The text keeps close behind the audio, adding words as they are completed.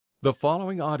The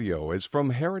following audio is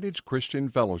from Heritage Christian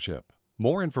Fellowship.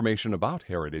 More information about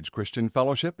Heritage Christian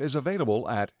Fellowship is available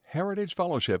at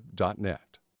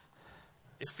heritagefellowship.net.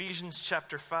 Ephesians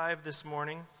chapter 5 this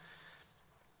morning.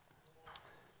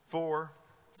 4.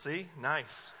 See?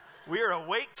 Nice. We are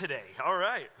awake today. All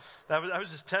right. I was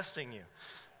just testing you.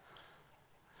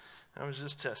 All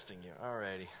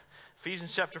righty.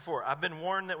 Ephesians chapter 4. I've been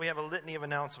warned that we have a litany of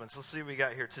announcements. Let's see what we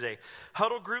got here today.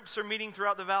 Huddle groups are meeting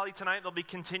throughout the valley tonight. They'll be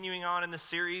continuing on in the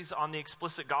series on the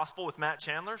explicit gospel with Matt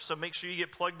Chandler. So make sure you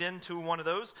get plugged into one of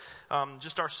those.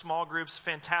 Just our small groups,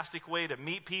 fantastic way to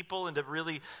meet people and to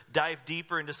really dive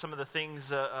deeper into some of the things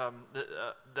that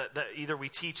either we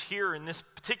teach here, or in this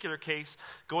particular case,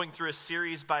 going through a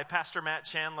series by Pastor Matt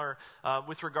Chandler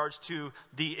with regards to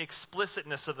the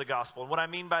explicitness of the gospel. And what I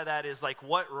mean by that is like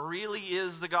what really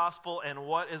is the gospel and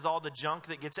what is all the junk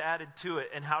that gets added to it,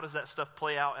 and how does that stuff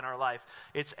play out in our life.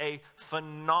 It's a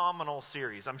phenomenal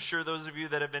series. I'm sure those of you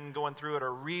that have been going through it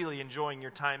are really enjoying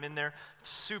your time in there. It's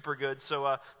super good.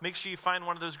 So make sure you find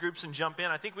one of those groups and jump in.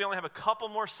 I think we only have a couple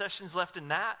more sessions left in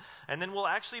that, and then we'll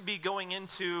actually be going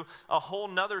into a whole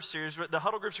nother series. The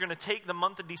huddle groups are going to take the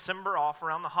month of December off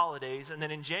around the holidays, and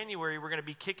then in January we're going to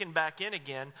be kicking back in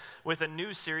again with a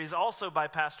new series also by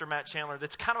Pastor Matt Chandler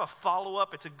that's kind of a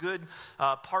follow-up. It's a good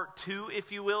part 2,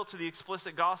 if you will, to the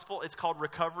explicit gospel. It's called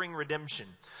Recovering Redemption.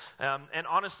 And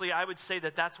honestly, I would say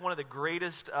that that's one of the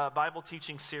greatest Bible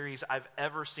teaching series I've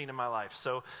ever seen in my life.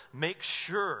 So make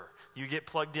sure you get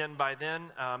plugged in by then.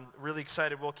 Really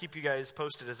excited. We'll keep you guys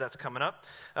posted as that's coming up.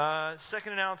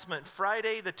 Second announcement,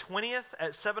 Friday the 20th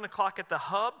at 7 o'clock at the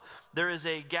Hub, there is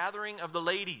a gathering of the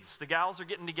ladies. The gals are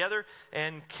getting together,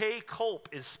 and Kay Culp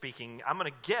is speaking. I'm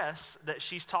going to guess that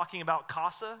she's talking about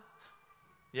CASA.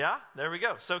 Yeah, there we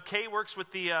go. So Kay works with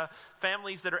the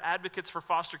families that are advocates for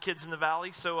foster kids in the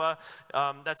valley. So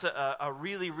that's a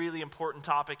really, really important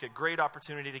topic, a great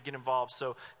opportunity to get involved.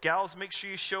 So gals, make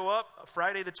sure you show up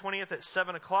Friday the 20th at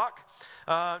 7 o'clock.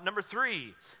 Number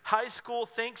 3, high school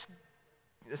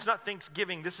it's not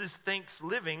Thanksgiving, this is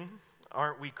Thanks-Living.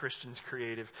 Aren't we Christians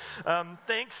creative?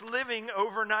 Thanks-Living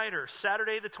overnighter,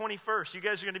 Saturday the 21st. You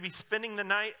guys are going to be spending the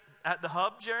night at the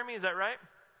Hub, Jeremy, is that right?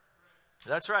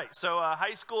 That's right. So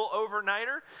high school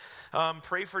overnighter.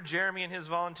 Pray for Jeremy and his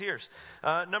volunteers.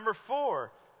 Number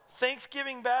 4,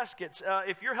 Thanksgiving baskets.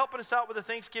 If you're helping us out with the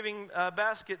Thanksgiving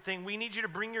basket thing, we need you to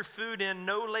bring your food in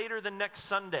no later than next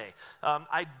Sunday.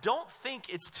 I don't think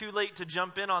it's too late to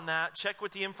jump in on that. Check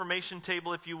with the information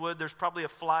table if you would. There's probably a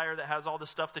flyer that has all the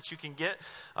stuff that you can get,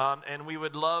 and we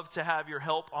would love to have your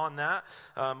help on that.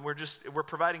 We're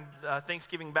providing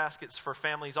Thanksgiving baskets for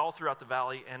families all throughout the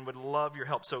valley, and would love your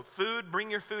help. So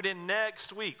bring your food in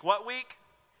next week. What week?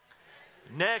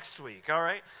 Next week. All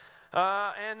right.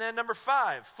 And then number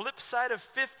 5, flip side of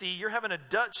 50, you're having a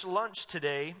Dutch lunch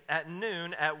today at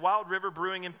noon at Wild River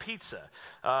Brewing and Pizza.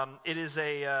 It is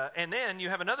and then you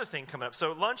have another thing coming up.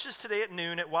 So lunch is today at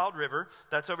noon at Wild River.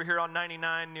 That's over here on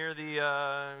 99 near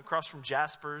across from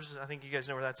Jasper's. I think you guys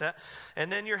know where that's at. And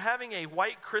then you're having a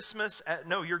White Christmas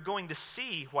you're going to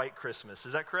see White Christmas.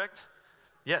 Is that correct?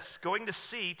 Yes, going to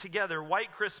see together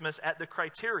White Christmas at the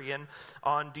Criterion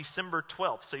on December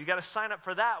 12th. So you got to sign up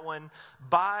for that one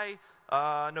by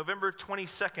November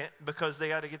 22nd, because they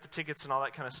got to get the tickets and all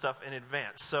that kind of stuff in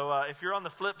advance. So if you're on the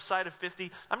flip side of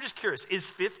 50, I'm just curious, is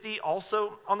 50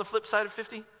 also on the flip side of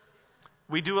 50?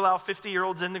 We do allow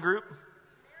 50-year-olds in the group?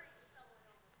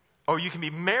 Oh, you can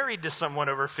be married to someone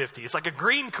over 50. It's like a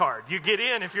green card. You get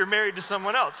in if you're married to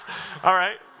someone else. All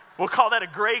right. We'll call that a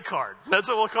gray card. That's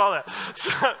what we'll call that. So,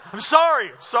 I'm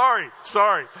sorry.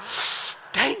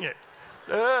 Dang it.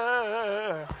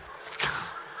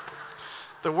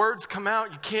 The words come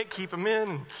out. You can't keep them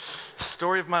in.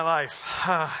 Story of my life.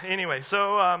 Anyway,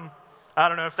 so I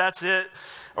don't know if that's it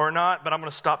or not, but I'm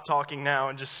going to stop talking now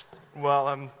and just,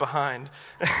 I'm behind.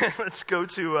 Let's go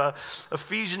to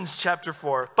Ephesians chapter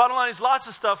 4. Bottom line is lots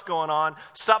of stuff going on.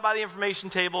 Stop by the information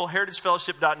table,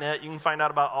 heritagefellowship.net. You can find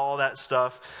out about all that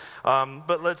stuff.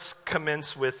 But let's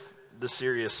commence with the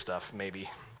serious stuff, maybe.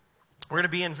 We're going to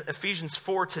be in Ephesians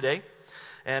 4 today.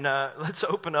 And let's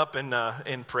open up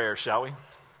in prayer, shall we?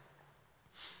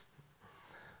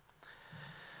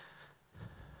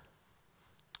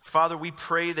 Father, we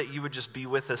pray that you would just be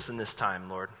with us in this time,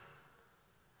 Lord.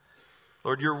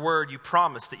 Lord, your word, you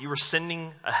promised that you were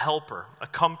sending a helper, a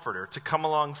comforter, to come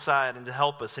alongside and to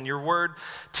help us. And your word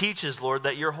teaches, Lord,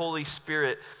 that your Holy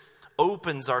Spirit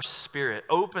opens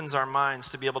our minds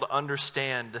to be able to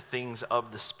understand the things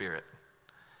of the Spirit.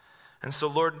 And so,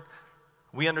 Lord,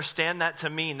 we understand that to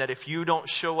mean that if you don't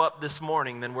show up this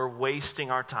morning, then we're wasting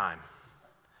our time.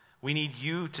 We need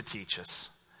you to teach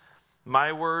us.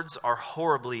 My words are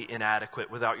horribly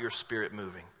inadequate without your Spirit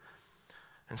moving.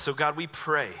 And so, God, we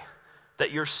pray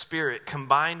that your Spirit,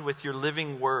 combined with your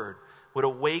living word, would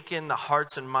awaken the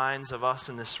hearts and minds of us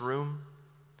in this room,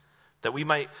 that we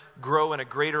might grow in a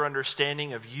greater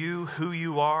understanding of you, who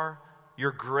you are,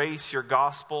 your grace, your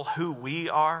gospel, who we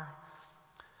are.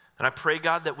 And I pray,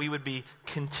 God, that we would be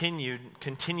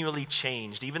continually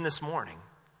changed, even this morning.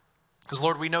 Because,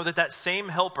 Lord, we know that that same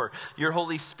helper, your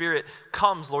Holy Spirit,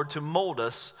 comes, Lord, to mold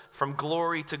us from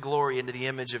glory to glory into the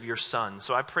image of your Son.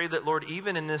 So I pray that, Lord,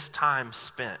 even in this time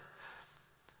spent,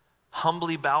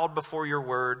 humbly bowed before your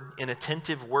word, in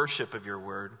attentive worship of your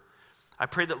word, I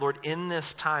pray that, Lord, in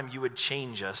this time you would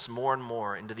change us more and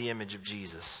more into the image of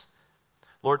Jesus.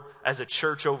 Lord, as a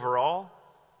church overall,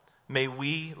 may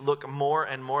we look more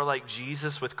and more like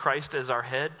Jesus with Christ as our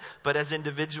head, but as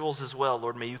individuals as well,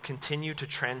 Lord, may you continue to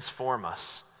transform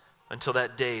us until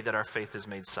that day that our faith is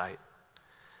made sight.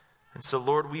 And so,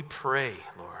 Lord, we pray,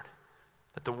 Lord,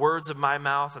 that the words of my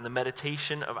mouth and the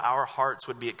meditation of our hearts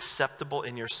would be acceptable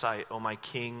in your sight, O my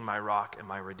King, my rock, and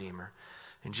my Redeemer.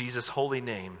 In Jesus' holy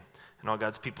name, and all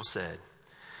God's people said,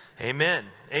 amen.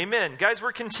 Amen. Guys,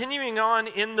 we're continuing on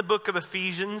in the book of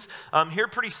Ephesians. Here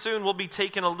pretty soon we'll be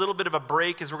taking a little bit of a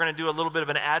break as we're going to do a little bit of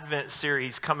an Advent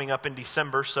series coming up in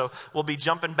December. So we'll be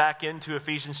jumping back into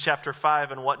Ephesians chapter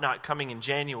 5 and whatnot coming in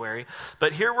January.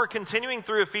 But here we're continuing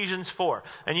through Ephesians 4.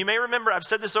 And you may remember, I've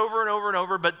said this over and over and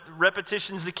over, but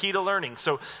repetition's the key to learning.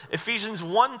 So Ephesians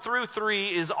 1 through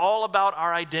 3 is all about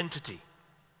our identity.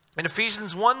 In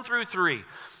Ephesians 1 through 3,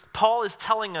 Paul is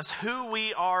telling us who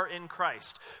we are in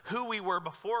Christ, who we were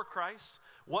before Christ,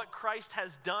 what Christ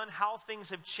has done, how things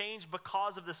have changed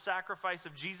because of the sacrifice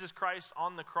of Jesus Christ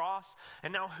on the cross,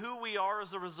 and now who we are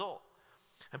as a result.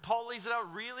 And Paul lays it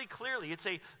out really clearly. It's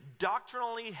a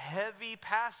doctrinally heavy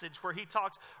passage where he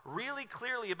talks really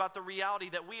clearly about the reality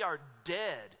that we are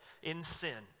dead in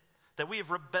sin, that we have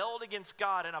rebelled against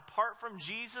God, and apart from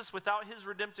Jesus, without his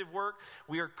redemptive work,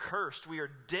 we are cursed. We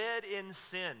are dead in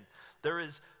sin. There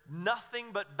is nothing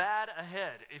but bad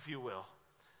ahead, if you will.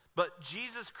 But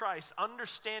Jesus Christ,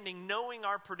 understanding, knowing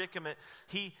our predicament,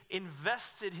 he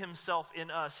invested himself in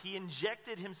us. He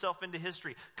injected himself into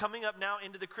history. Coming up now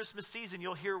into the Christmas season,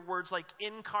 you'll hear words like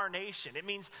incarnation. It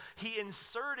means he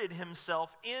inserted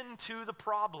himself into the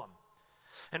problem.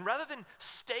 And rather than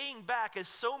staying back, as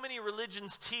so many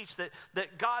religions teach, that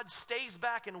God stays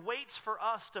back and waits for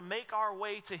us to make our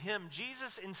way to him,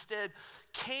 Jesus instead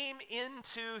came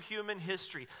into human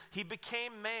history. He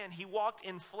became man. He walked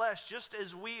in flesh just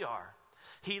as we are.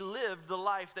 He lived the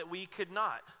life that we could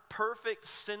not. Perfect,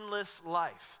 sinless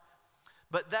life.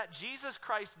 But that Jesus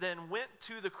Christ then went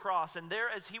to the cross, and there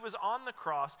as he was on the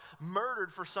cross,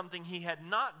 murdered for something he had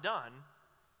not done,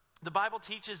 the Bible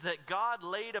teaches that God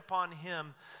laid upon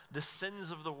him the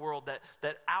sins of the world,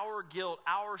 that our guilt,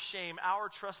 our shame, our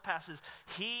trespasses,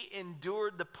 he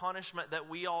endured the punishment that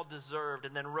we all deserved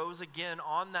and then rose again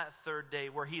on that third day,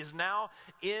 where he is now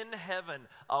in heaven,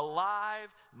 alive,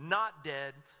 not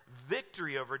dead,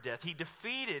 victory over death. He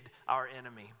defeated our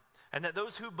enemy. And that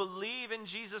those who believe in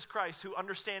Jesus Christ, who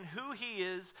understand who he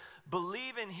is,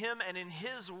 believe in him and in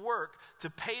his work to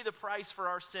pay the price for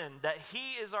our sin, that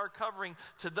he is our covering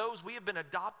to those we have been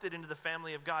adopted into the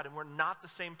family of God, and we're not the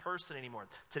same person anymore.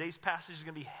 Today's passage is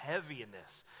going to be heavy in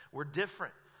this. We're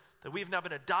different. That we've now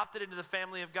been adopted into the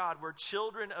family of God. We're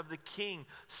children of the King,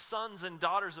 sons and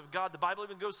daughters of God. The Bible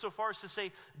even goes so far as to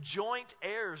say joint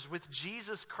heirs with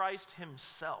Jesus Christ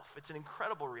himself. It's an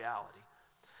incredible reality.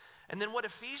 And then what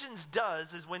Ephesians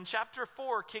does is when chapter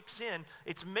 4 kicks in,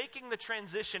 it's making the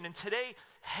transition, and today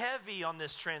heavy on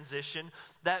this transition,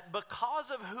 that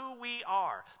because of who we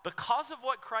are, because of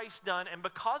what Christ done, and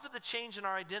because of the change in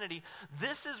our identity,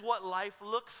 this is what life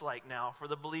looks like now for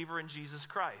the believer in Jesus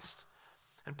Christ.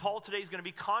 And Paul today is going to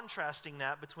be contrasting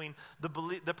that between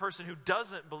the person who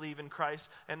doesn't believe in Christ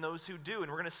and those who do. And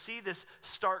we're going to see this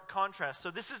stark contrast.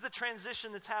 So this is the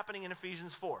transition that's happening in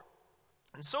Ephesians 4.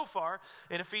 And so far,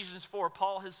 in Ephesians 4,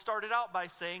 Paul has started out by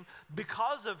saying,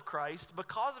 because of Christ,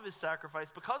 because of his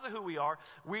sacrifice, because of who we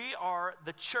are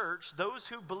the church, those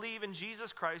who believe in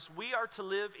Jesus Christ, we are to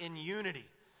live in unity.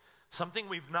 Something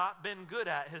we've not been good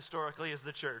at historically as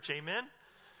the church, amen?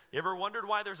 You ever wondered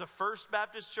why there's a First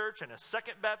Baptist Church and a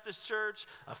Second Baptist Church,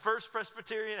 a First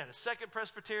Presbyterian and a Second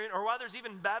Presbyterian, or why there's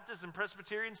even Baptists and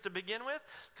Presbyterians to begin with?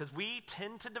 Because we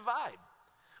tend to divide.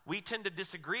 We tend to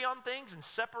disagree on things and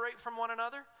separate from one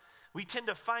another. We tend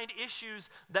to find issues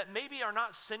that maybe are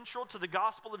not central to the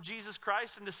gospel of Jesus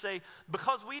Christ and to say,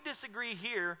 because we disagree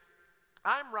here,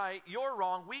 I'm right, you're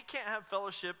wrong, we can't have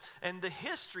fellowship. And the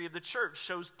history of the church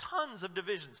shows tons of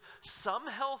divisions, some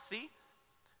healthy,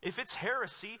 If it's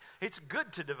heresy, it's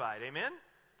good to divide, amen?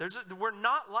 We're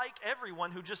not like everyone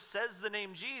who just says the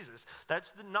name Jesus.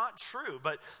 That's not true.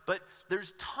 But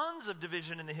there's tons of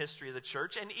division in the history of the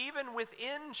church, and even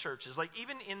within churches, like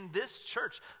even in this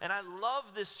church. And I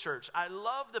love this church. I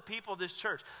love the people of this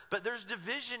church. But there's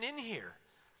division in here.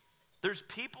 There's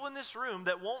people in this room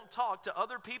that won't talk to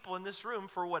other people in this room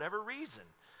for whatever reason.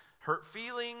 Hurt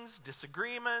feelings,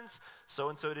 disagreements,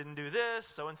 so-and-so didn't do this,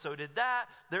 so-and-so did that.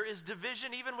 There is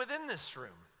division even within this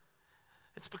room.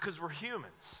 It's because we're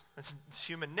humans. It's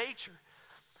human nature.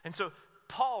 And so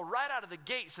Paul, right out of the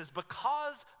gate, says,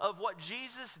 because of what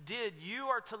Jesus did, you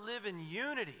are to live in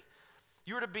unity.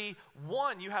 You are to be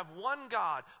one. You have one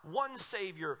God, one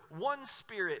Savior, one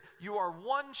Spirit. You are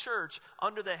one church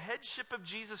under the headship of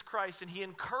Jesus Christ, and he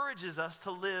encourages us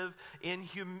to live in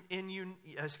humility,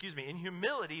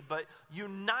 but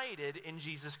united in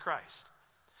Jesus Christ.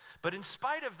 But in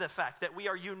spite of the fact that we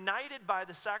are united by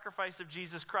the sacrifice of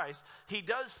Jesus Christ, he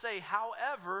does say,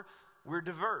 however, we're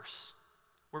diverse.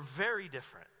 We're very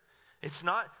different. He's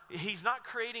not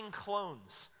creating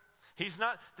clones.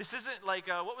 This isn't like,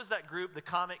 what was that group? The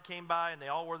Comet came by and they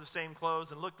all wore the same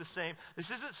clothes and looked the same.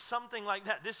 This isn't something like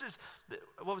that. This is,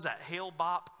 what was that? Hail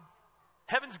Bop?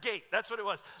 Heaven's Gate, that's what it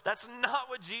was. That's not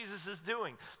what Jesus is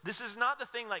doing. This is not the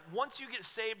thing like once you get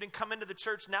saved and come into the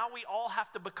church, now we all have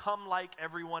to become like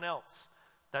everyone else.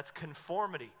 That's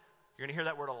conformity. You're going to hear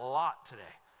that word a lot today.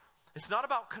 It's not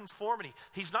about conformity.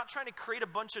 He's not trying to create a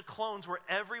bunch of clones where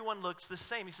everyone looks the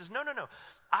same. He says, no.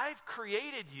 I've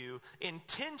created you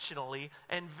intentionally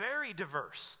and very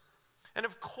diverse. And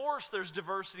of course there's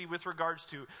diversity with regards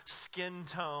to skin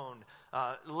tone,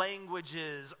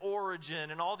 languages,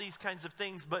 origin, and all these kinds of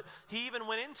things. But he even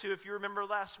went into, if you remember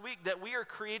last week, that we are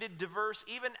created diverse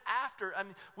even after.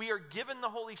 We are given the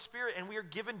Holy Spirit and we are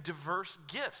given diverse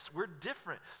gifts. We're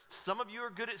different. Some of you are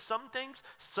good at some things.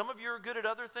 Some of you are good at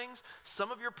other things. Some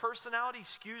of your personality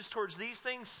skews towards these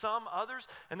things, some others.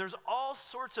 And there's all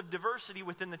sorts of diversity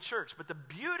within the church. But the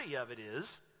beauty of it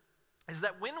is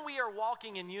that when we are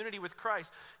walking in unity with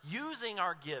Christ, using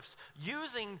our gifts,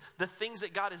 using the things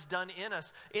that God has done in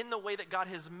us, in the way that God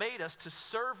has made us to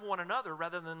serve one another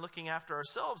rather than looking after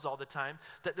ourselves all the time,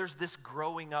 that there's this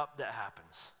growing up that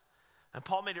happens. And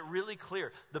Paul made it really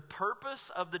clear. The purpose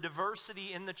of the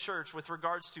diversity in the church with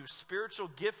regards to spiritual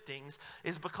giftings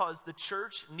is because the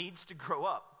church needs to grow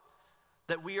up.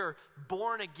 That we are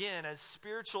born again as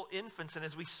spiritual infants, and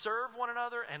as we serve one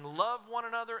another and love one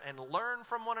another and learn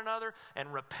from one another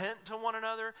and repent to one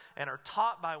another and are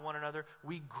taught by one another,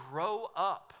 we grow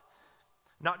up.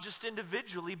 Not just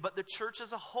individually, but the church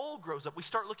as a whole grows up. We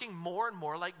start looking more and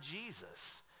more like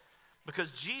Jesus.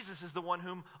 Because Jesus is the one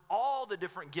whom all the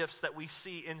different gifts that we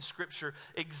see in Scripture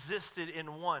existed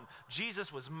in one.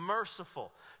 Jesus was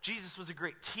merciful. Jesus was a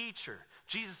great teacher.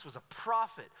 Jesus was a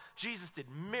prophet. Jesus did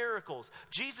miracles.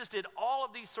 Jesus did all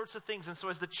of these sorts of things. And so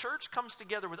as the church comes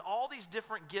together with all these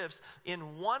different gifts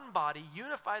in one body,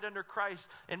 unified under Christ,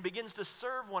 and begins to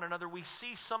serve one another, we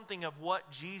see something of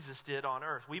what Jesus did on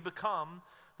earth. We become,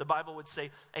 the Bible would say,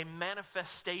 a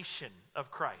manifestation of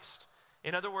Christ.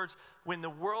 In other words, when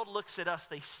the world looks at us,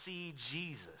 they see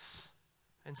Jesus.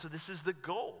 And so this is the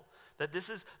goal, that this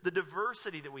is the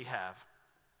diversity that we have.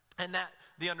 And that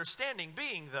the understanding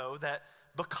being, though, that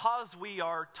because we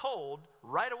are told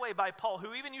right away by Paul,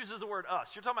 who even uses the word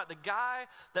us. You're talking about the guy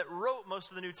that wrote most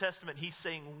of the New Testament. He's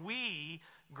saying we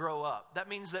grow up. That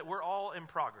means that we're all in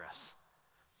progress.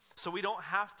 So we don't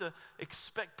have to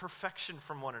expect perfection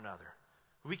from one another.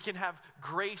 We can have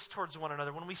grace towards one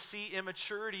another. When we see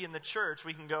immaturity in the church,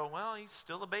 we can go, well, he's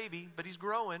still a baby, but he's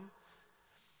growing.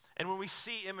 And when we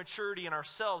see immaturity in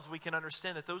ourselves, we can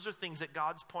understand that those are things that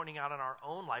God's pointing out in our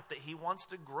own life that he wants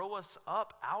to grow us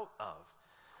up out of.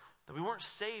 That we weren't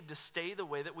saved to stay the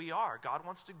way that we are. God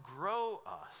wants to grow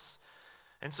us.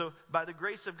 And so by the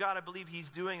grace of God, I believe he's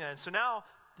doing that. And so now,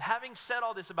 having said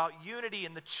all this about unity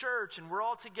in the church and we're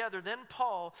all together, then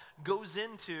Paul goes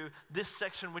into this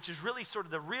section, which is really sort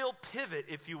of the real pivot,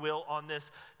 if you will, on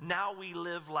this. Now we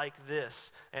live like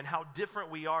this, and how different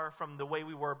we are from the way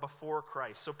we were before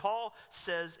Christ. So Paul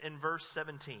says in verse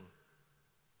 17,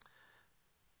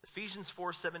 Ephesians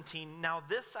 4:17, now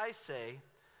this I say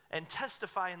and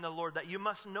testify in the Lord, that you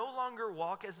must no longer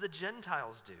walk as the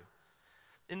Gentiles do,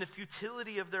 in the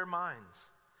futility of their minds.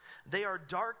 They are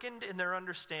darkened in their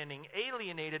understanding,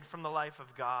 alienated from the life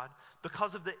of God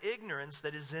because of the ignorance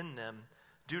that is in them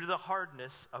due to the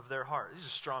hardness of their heart. These are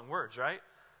strong words, right?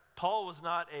 Paul was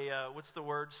not a,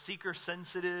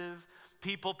 seeker-sensitive,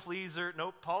 people-pleaser.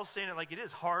 Nope, Paul's saying it like it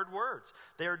is, hard words.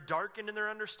 They are darkened in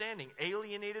their understanding,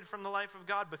 alienated from the life of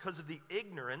God because of the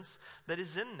ignorance that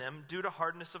is in them due to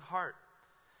hardness of heart.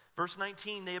 Verse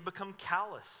 19, they have become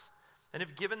callous and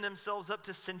have given themselves up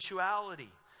to sensuality,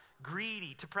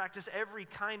 greedy, to practice every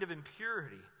kind of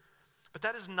impurity. But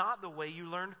that is not the way you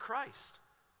learned Christ.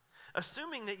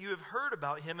 Assuming that you have heard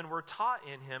about him and were taught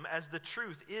in him, as the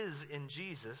truth is in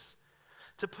Jesus,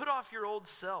 to put off your old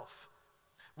self,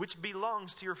 which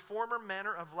belongs to your former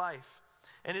manner of life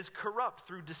and is corrupt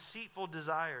through deceitful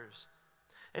desires,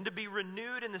 and to be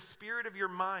renewed in the spirit of your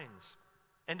minds,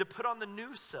 and to put on the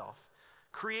new self,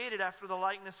 created after the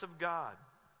likeness of God,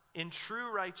 in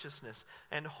true righteousness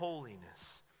and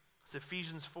holiness. It's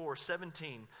Ephesians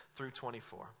 4:17 through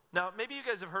 24. Now, maybe you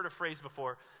guys have heard a phrase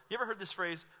before. You ever heard this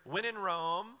phrase, when in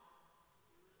Rome,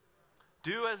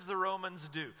 do as the Romans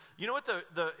do? You know what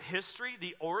the history,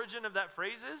 the origin of that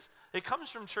phrase is? It comes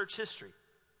from church history.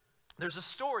 There's a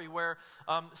story where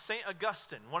St.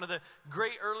 Augustine, one of the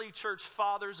great early church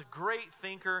fathers, a great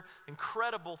thinker,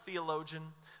 incredible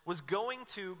theologian, was going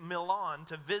to Milan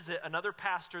to visit another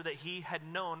pastor that he had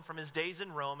known from his days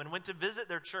in Rome, and went to visit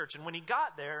their church. And when he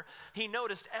got there, he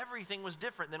noticed everything was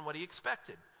different than what he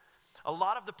expected. A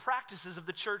lot of the practices of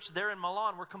the church there in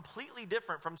Milan were completely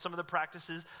different from some of the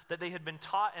practices that they had been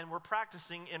taught and were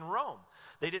practicing in Rome.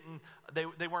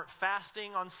 They weren't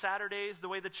fasting on Saturdays the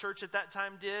way the church at that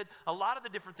time did. A lot of the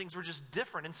different things were just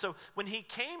different. And so when he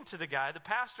came to the guy, the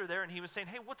pastor there, and he was saying,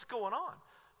 hey, what's going on?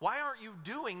 Why aren't you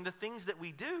doing the things that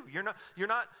we do? You're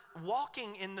not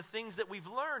walking in the things that we've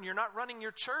learned. You're not running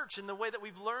your church in the way that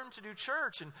we've learned to do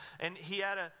church. And he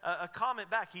had a comment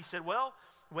back. He said, well,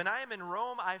 when I am in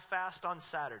Rome, I fast on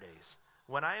Saturdays.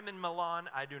 When I am in Milan,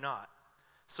 I do not.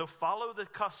 So follow the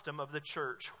custom of the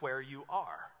church where you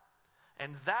are.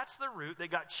 And that's the root that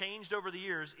got changed over the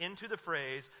years into the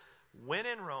phrase, when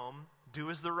in Rome, do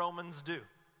as the Romans do.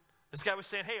 This guy was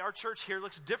saying, hey, our church here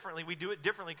looks differently. We do it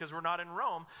differently because we're not in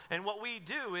Rome. And what we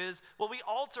do is, we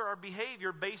alter our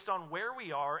behavior based on where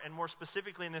we are, and more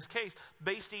specifically in this case,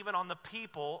 based even on the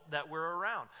people that we're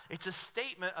around. It's a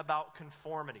statement about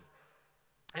conformity.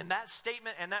 And that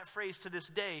statement and that phrase to this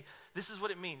day, this is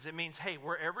what it means. It means, hey,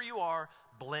 wherever you are,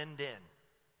 blend in.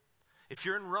 If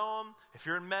you're in Rome, if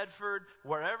you're in Medford,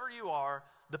 wherever you are,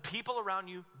 the people around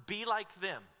you, be like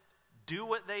them. Do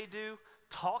what they do,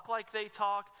 talk like they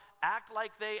talk, act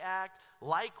like they act,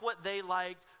 like what they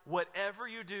liked. Whatever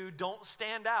you do, don't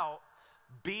stand out.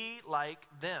 Be like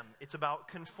them. It's about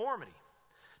conformity.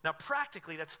 Now,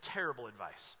 practically, that's terrible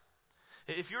advice.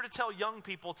 If you were to tell young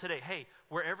people today, hey,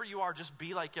 wherever you are, just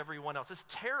be like everyone else, it's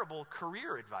terrible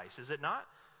career advice, is it not?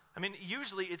 I mean,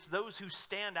 usually it's those who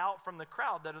stand out from the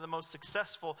crowd that are the most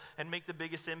successful and make the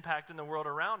biggest impact in the world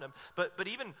around them. But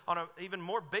even on an even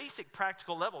more basic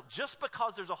practical level, just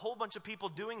because there's a whole bunch of people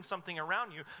doing something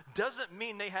around you doesn't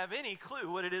mean they have any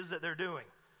clue what it is that they're doing.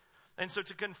 And so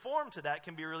to conform to that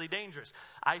can be really dangerous.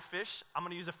 I fish. I'm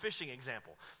going to use a fishing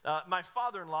example. My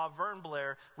father-in-law, Vern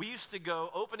Blair, we used to go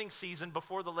opening season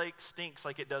before the lake stinks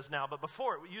like it does now. But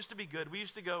before, it used to be good. We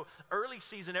used to go early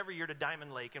season every year to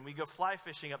Diamond Lake, and we go fly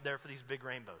fishing up there for these big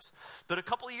rainbows. But a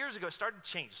couple of years ago, it started to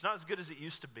change. It's not as good as it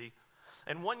used to be.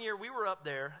 And one year, we were up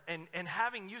there, and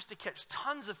having used to catch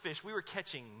tons of fish, we were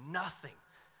catching nothing.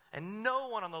 And no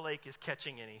one on the lake is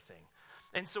catching anything.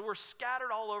 And so we're scattered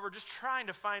all over just trying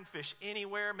to find fish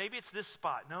anywhere. Maybe it's this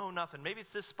spot. No, nothing. Maybe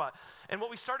it's this spot. And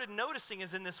what we started noticing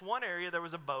is in this one area there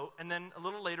was a boat, and then a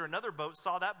little later another boat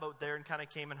saw that boat there and kind of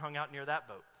came and hung out near that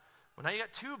boat. Well, now you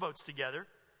got two boats together.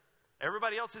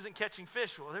 Everybody else isn't catching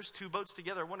fish. Well, there's two boats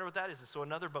together. I wonder what that is. And so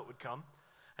another boat would come,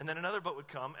 and then another boat would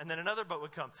come, and then another boat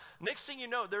would come. Next thing you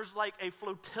know, there's like a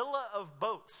flotilla of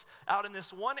boats out in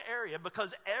this one area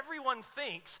because everyone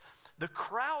thinks the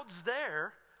crowd's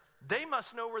there. They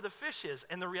must know where the fish is.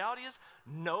 And the reality is,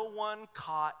 no one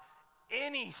caught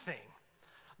anything.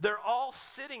 They're all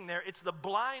sitting there. It's the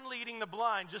blind leading the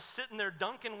blind, just sitting there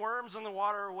dunking worms in the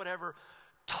water or whatever,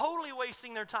 totally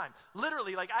wasting their time.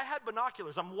 Literally, like I had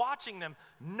binoculars. I'm watching them.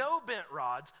 No bent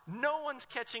rods. No one's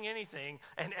catching anything.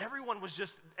 And everyone was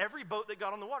just, every boat that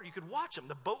got on the water, you could watch them.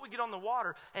 The boat would get on the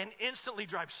water and instantly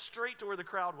drive straight to where the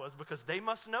crowd was because they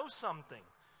must know something.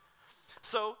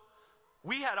 So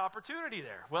we had opportunity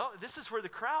there. Well, this is where the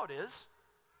crowd is,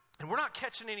 and we're not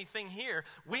catching anything here.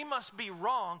 We must be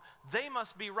wrong. They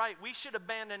must be right. We should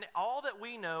abandon all that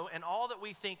we know and all that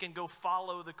we think and go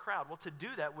follow the crowd. Well, to do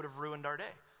that would have ruined our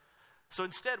day. So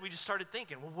instead, we just started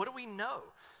thinking, well, what do we know?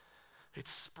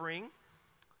 It's spring.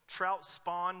 Trout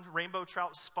spawn, rainbow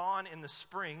trout spawn in the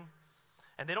spring.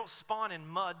 And they don't spawn in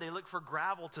mud. They look for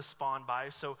gravel to spawn by.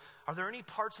 So are there any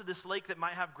parts of this lake that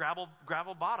might have gravel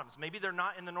bottoms? Maybe they're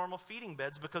not in the normal feeding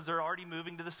beds because they're already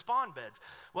moving to the spawn beds.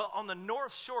 Well, on the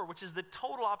north shore, which is the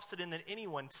total opposite end that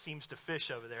anyone seems to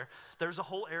fish over there, there's a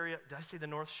whole area. Did I say the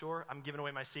north shore? I'm giving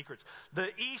away my secrets. The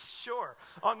east shore.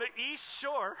 On the east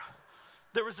shore,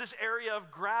 there was this area of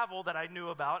gravel that I knew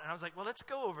about, and I was like, well, let's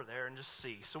go over there and just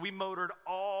see. So we motored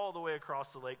all the way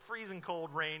across the lake, freezing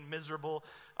cold, rain, miserable,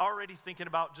 already thinking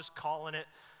about just calling it.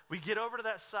 We get over to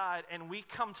that side, and we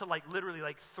come to literally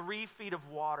 3 feet of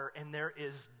water, and there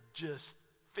is just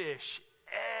fish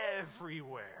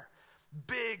everywhere.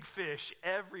 Big fish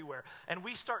everywhere. And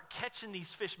we start catching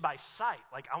these fish by sight.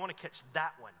 Like, I want to catch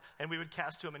that one. And we would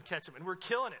cast to them and catch them. And we're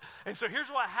killing it. And so here's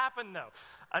what happened, though.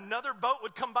 Another boat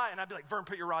would come by, and I'd be like, Vern,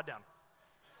 put your rod down.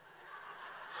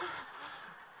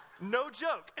 No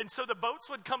joke. And so the boats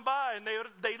would come by, and they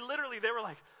were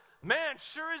like, man,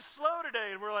 sure is slow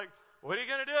today. And we're like, what are you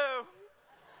going to do?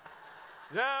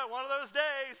 Yeah, one of those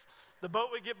days. The boat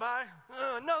would get by,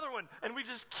 another one. And we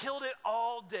just killed it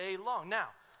all day long. Now,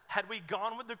 had we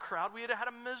gone with the crowd, we would have had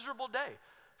a miserable day,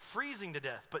 freezing to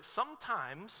death. But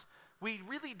sometimes we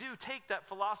really do take that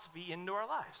philosophy into our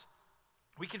lives.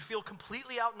 We can feel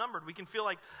completely outnumbered. We can feel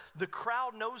like the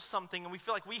crowd knows something, and we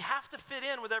feel like we have to fit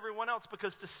in with everyone else,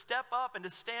 because to step up and to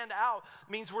stand out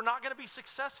means we're not going to be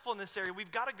successful in this area. We've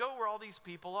got to go where all these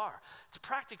people are. It's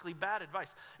practically bad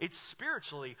advice. It's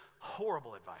spiritually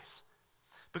horrible advice.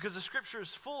 Because the scripture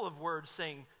is full of words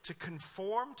saying to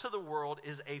conform to the world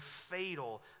is a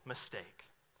fatal mistake.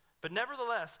 But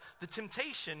nevertheless, the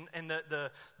temptation and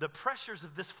the pressures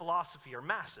of this philosophy are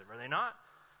massive, are they not?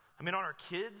 I mean, on our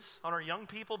kids, on our young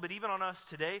people, but even on us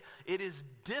today, it is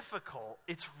difficult.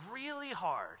 It's really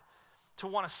hard to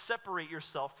want to separate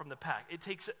yourself from the pack. It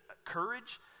takes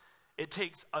courage. It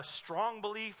takes a strong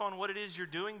belief on what it is you're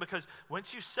doing, because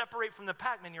once you separate from the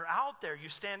pack, man, you're out there, you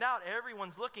stand out,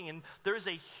 everyone's looking, and there is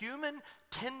a human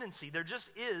tendency, there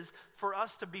just is, for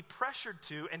us to be pressured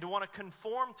to and to want to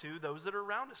conform to those that are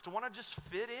around us, to want to just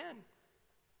fit in.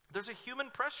 There's a human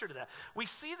pressure to that. We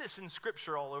see this in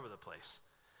Scripture all over the place.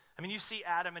 I mean, you see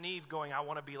Adam and Eve going, I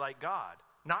want to be like God.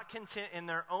 Not content in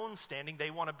their own standing,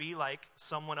 they want to be like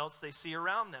someone else they see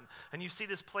around them. And you see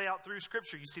this play out through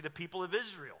Scripture. You see the people of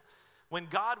Israel. When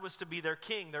God was to be their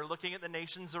king, they're looking at the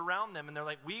nations around them, and they're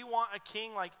like, we want a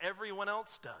king like everyone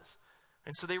else does.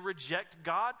 And so they reject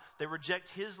God, they reject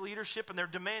his leadership, and they're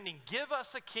demanding, give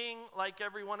us a king like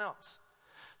everyone else.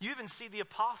 You even see the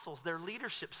apostles, their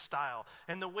leadership style,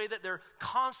 and the way that they're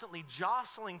constantly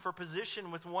jostling for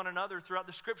position with one another throughout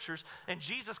the scriptures, and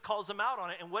Jesus calls them out on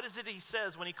it. And what is it he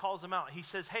says when he calls them out? He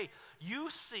says, hey,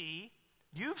 you've seen,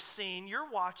 you're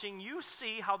watching, you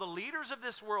see how the leaders of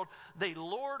this world, they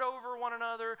lord over one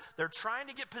another. They're trying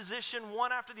to get position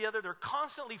one after the other. They're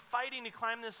constantly fighting to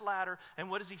climb this ladder.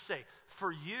 And what does he say?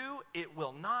 For you, it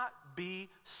will not be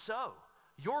so.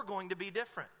 You're going to be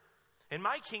different. In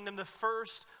my kingdom, the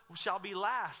first shall be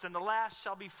last, and the last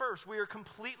shall be first. We are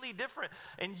completely different,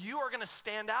 and you are going to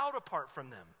stand out apart from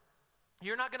them.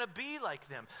 You're not going to be like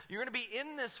them. You're going to be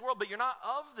in this world, but you're not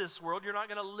of this world. You're not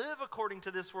going to live according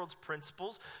to this world's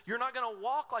principles. You're not going to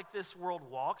walk like this world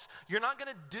walks. You're not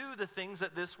going to do the things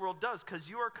that this world does, because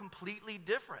you are completely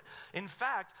different. In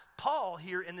fact, Paul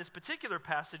here in this particular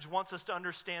passage wants us to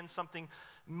understand something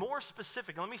more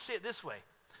specific. And let me say it this way.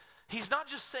 He's not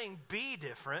just saying be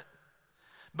different,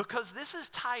 because this is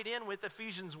tied in with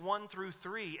Ephesians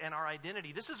 1-3 and our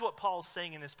identity. This is what Paul's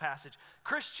saying in this passage.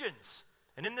 Christians,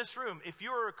 and in this room, if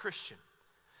you are a Christian,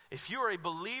 if you are a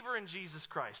believer in Jesus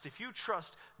Christ, if you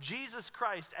trust Jesus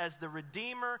Christ as the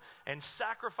Redeemer and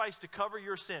sacrifice to cover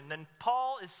your sin, then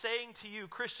Paul is saying to you,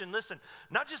 Christian, listen,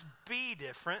 not just be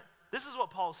different. This is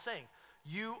what Paul's saying.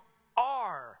 You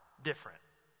are different.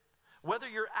 Whether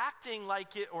you're acting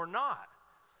like it or not,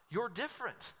 you're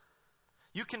different.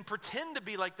 You can pretend to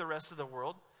be like the rest of the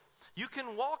world. You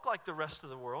can walk like the rest of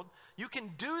the world. You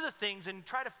can do the things and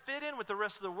try to fit in with the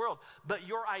rest of the world. But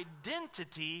your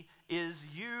identity is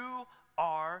you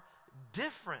are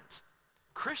different.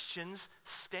 Christians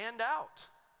stand out.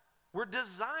 We're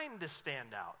designed to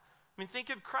stand out. I mean, think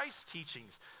of Christ's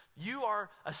teachings. You are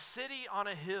a city on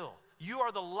a hill. You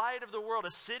are the light of the world.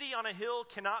 A city on a hill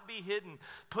cannot be hidden.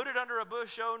 Put it under a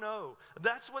bush, oh no.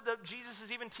 That's what Jesus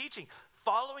is even teaching.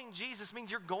 Following Jesus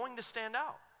means you're going to stand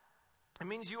out. It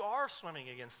means you are swimming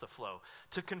against the flow.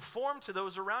 To conform to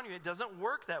those around you, it doesn't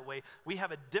work that way. We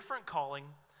have a different calling,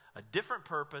 a different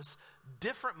purpose,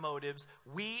 different motives.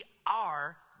 We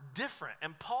are different.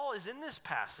 And Paul is in this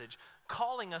passage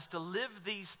calling us to live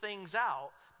these things out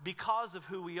because of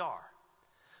who we are.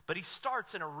 But he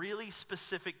starts in a really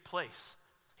specific place.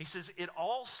 He says it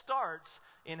all starts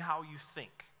in how you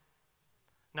think.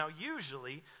 Now,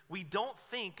 usually, we don't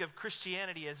think of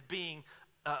Christianity as being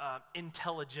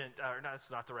intelligent, or no, that's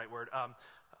not the right word.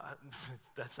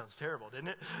 That sounds terrible, didn't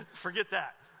it? Forget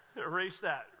that. Erase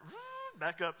that.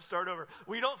 Back up, start over.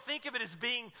 We don't think of it as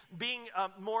being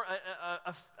more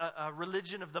a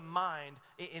religion of the mind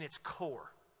in its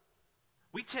core.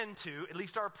 We tend to, at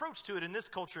least our approach to it in this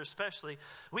culture especially,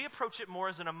 we approach it more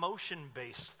as an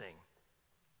emotion-based thing.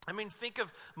 I mean, think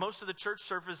of most of the church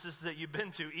services that you've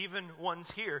been to, even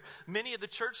ones here. Many of the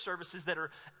church services that are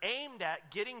aimed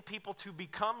at getting people to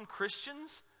become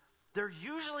Christians, they're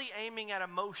usually aiming at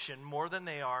emotion more than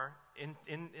they are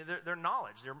in their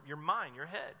knowledge, your mind, your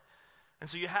head. And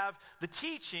so you have the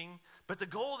teaching, but the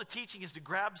goal of the teaching is to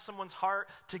grab someone's heart,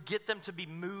 to get them to be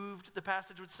moved, the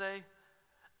passage would say.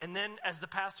 And then as the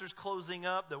pastor's closing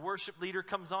up, the worship leader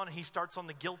comes on and he starts on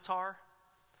the guitar.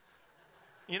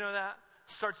 You know that?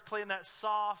 Starts playing that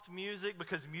soft music,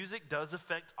 because music does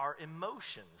affect our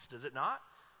emotions, does it not?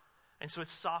 And so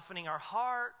it's softening our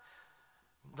heart.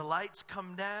 The lights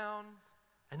come down,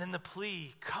 and then the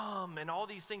plea, come, and all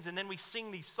these things. And then we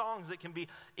sing these songs that can be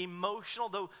emotional,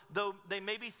 though they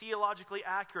may be theologically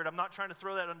accurate. I'm not trying to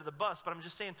throw that under the bus, but I'm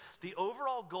just saying the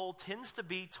overall goal tends to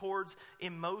be towards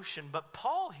emotion. But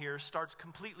Paul here starts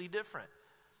completely different.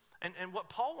 And what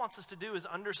Paul wants us to do is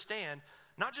understand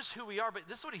not just who we are, but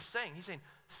this is what he's saying. He's saying,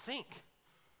 think.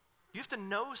 You have to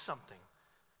know something.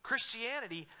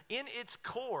 Christianity, in its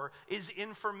core, is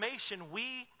information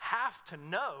we have to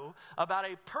know about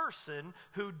a person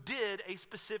who did a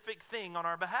specific thing on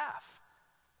our behalf.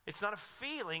 It's not a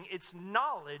feeling, it's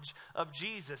knowledge of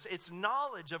Jesus. It's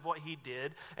knowledge of what he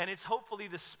did, and it's hopefully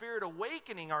the Spirit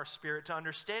awakening our spirit to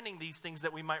understanding these things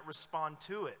that we might respond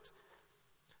to it.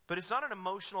 But it's not an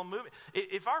emotional movement.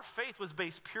 If our faith was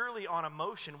based purely on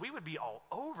emotion, we would be all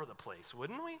over the place,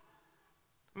 wouldn't we?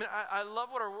 I mean, I love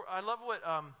what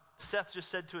Seth just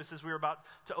said to us as we were about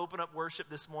to open up worship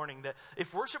this morning, that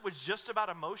if worship was just about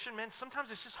emotion, man, sometimes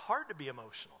it's just hard to be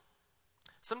emotional.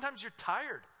 Sometimes you're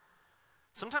tired.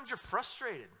 Sometimes you're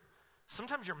frustrated.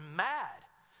 Sometimes you're mad.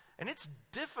 And it's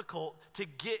difficult to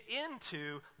get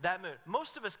into that mood.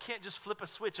 Most of us can't just flip a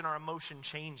switch and our emotion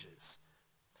changes.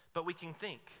 But we can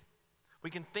think. We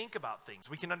can think about things.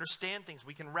 We can understand things.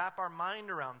 We can wrap our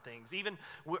mind around things. Even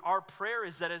our prayer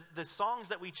is that as the songs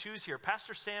that we choose here,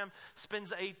 Pastor Sam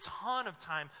spends a ton of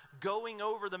time going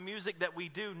over the music that we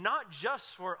do, not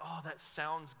just for, oh, that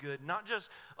sounds good, not just,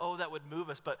 oh, that would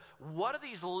move us, but what do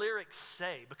these lyrics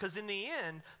say? Because in the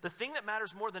end, the thing that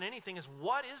matters more than anything is,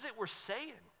 what is it we're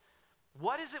saying?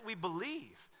 What is it we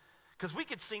believe? Because we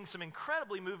could sing some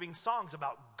incredibly moving songs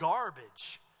about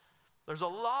garbage. There's a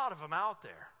lot of them out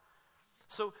there.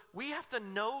 So we have to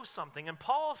know something. And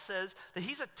Paul says that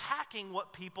he's attacking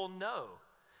what people know.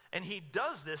 And he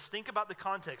does this. Think about the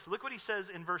context. Look what he says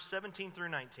in verse 17 through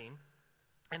 19.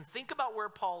 And think about where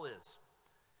Paul is.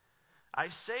 I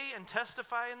say and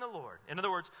testify in the Lord. In other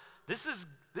words, this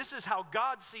is how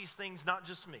God sees things, not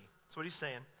just me. That's what he's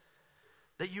saying.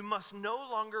 That you must no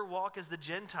longer walk as the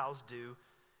Gentiles do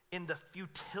in the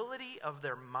futility of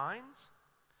their minds.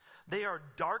 They are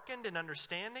darkened in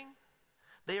understanding.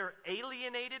 They are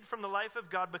alienated from the life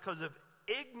of God because of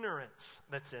ignorance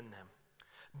that's in them.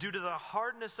 Due to the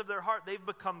hardness of their heart, they've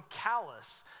become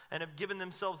callous and have given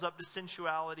themselves up to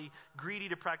sensuality, greedy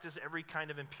to practice every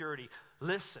kind of impurity.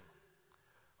 Listen,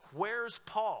 where's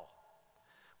Paul?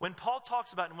 When Paul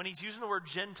talks about, and when he's using the word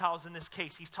Gentiles in this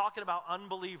case, he's talking about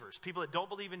unbelievers, people that don't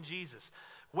believe in Jesus.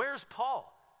 Where's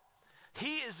Paul?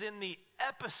 He is in the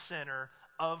epicenter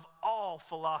of all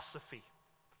philosophy.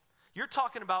 You're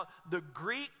talking about the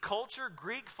Greek culture,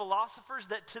 Greek philosophers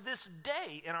that to this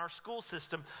day in our school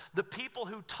system, the people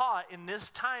who taught in this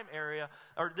time era,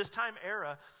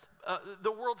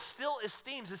 the world still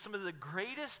esteems as some of the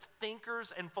greatest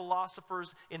thinkers and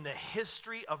philosophers in the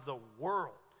history of the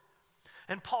world.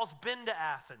 And Paul's been to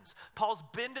Athens. Paul's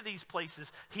been to these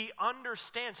places. He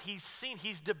understands,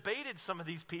 he's debated some of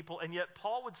these people, and yet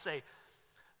Paul would say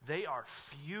they are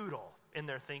futile in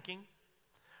their thinking.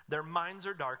 Their minds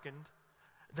are darkened.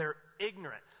 They're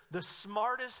ignorant. The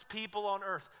smartest people on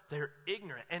earth, they're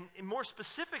ignorant. And more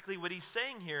specifically, what he's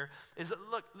saying here is that,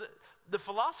 look, the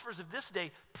philosophers of this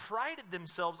day prided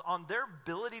themselves on their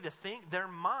ability to think. Their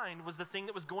mind was the thing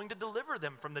that was going to deliver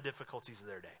them from the difficulties of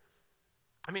their day.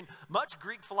 I mean, much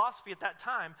Greek philosophy at that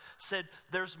time said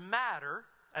there's matter,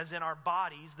 as in our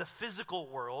bodies, the physical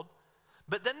world,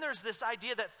 But then there's this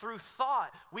idea that through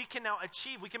thought, we can now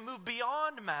achieve, we can move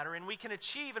beyond matter, and we can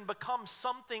achieve and become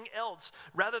something else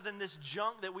rather than this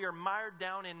junk that we are mired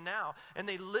down in now. And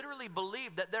they literally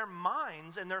believed that their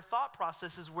minds and their thought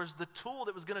processes was the tool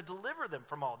that was going to deliver them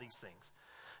from all these things.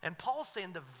 And Paul's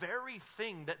saying the very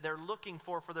thing that they're looking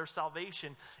for their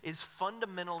salvation is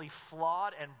fundamentally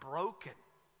flawed and broken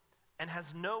and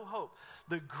has no hope.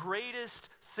 The greatest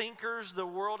thinkers the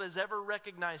world has ever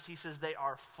recognized, he says, they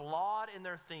are flawed in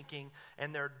their thinking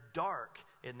and they're dark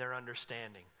in their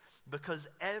understanding. Because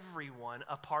everyone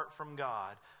apart from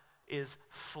God is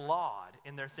flawed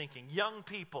in their thinking. Young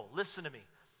people, listen to me.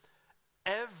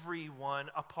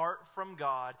 Everyone apart from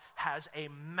God has a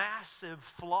massive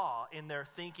flaw in their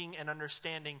thinking and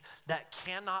understanding that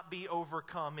cannot be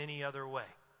overcome any other way.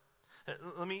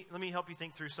 Let me help you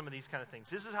think through some of these kind of things.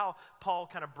 This is how Paul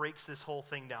kind of breaks this whole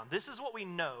thing down. This is what we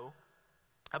know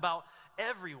about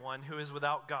everyone who is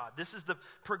without God. This is the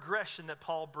progression that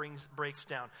Paul breaks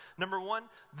down. Number one,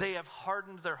 they have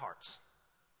hardened their hearts.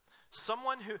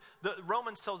 Someone who, the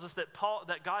Romans tells us that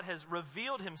God has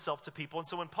revealed himself to people. And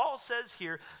so when Paul says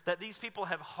here that these people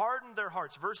have hardened their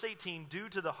hearts, verse 18, due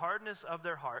to the hardness of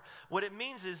their heart, what it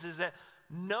means is that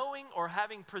knowing or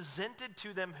having presented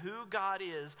to them who God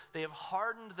is, they have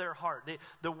hardened their heart.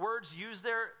 The words used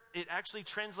there, it actually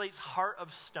translates heart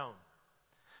of stone.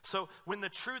 So when the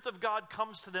truth of God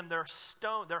comes to them, their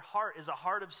heart is a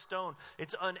heart of stone.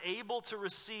 It's unable to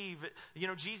receive. You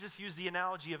know, Jesus used the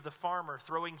analogy of the farmer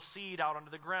throwing seed out onto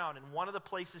the ground. And one of the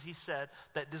places he said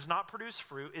that does not produce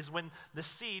fruit is when the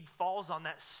seed falls on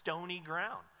that stony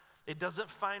ground. It doesn't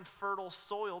find fertile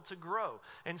soil to grow.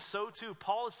 And so too,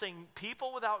 Paul is saying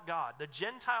people without God, the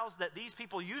Gentiles that these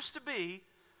people used to be,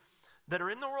 that are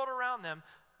in the world around them,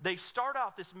 they start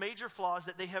off, this major flaw is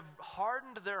that they have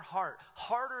hardened their heart,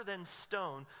 harder than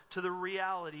stone, to the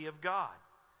reality of God.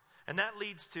 And that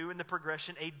leads to, in the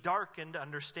progression, a darkened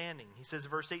understanding. He says,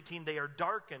 verse 18, they are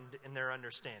darkened in their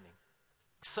understanding.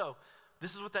 So,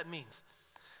 this is what that means.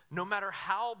 No matter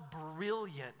how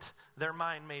brilliant their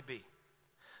mind may be,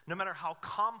 no matter how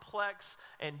complex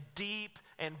and deep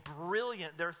and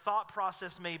brilliant their thought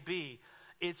process may be,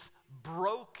 it's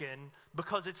broken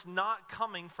because it's not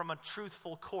coming from a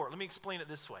truthful core. Let me explain it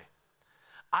this way.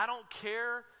 I don't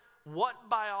care what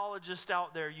biologist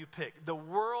out there you pick, the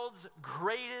world's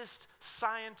greatest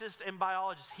scientist and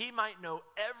biologist, he might know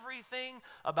everything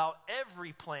about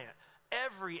every plant,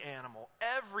 every animal,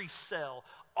 every cell,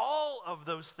 all of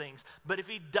those things. But if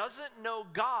he doesn't know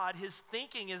God, his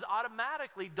thinking is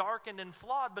automatically darkened and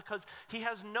flawed because he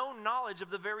has no knowledge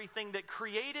of the very thing that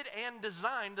created and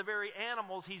designed the very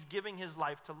animals he's giving his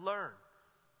life to learn.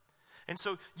 And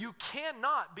so you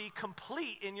cannot be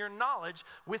complete in your knowledge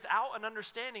without an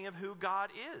understanding of who God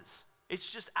is.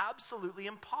 It's just absolutely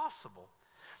impossible.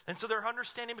 And so their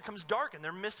understanding becomes darkened.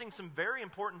 They're missing some very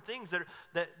important things that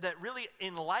really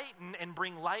enlighten and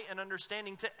bring light and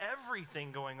understanding to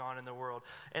everything going on in the world.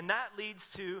 And that leads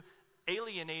to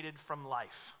alienated from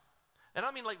life. And I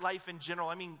don't mean like life in general.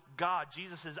 I mean God.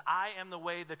 Jesus says, I am the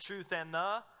way, the truth, and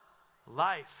the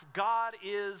life. God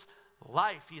is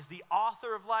life. He is the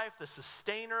author of life, the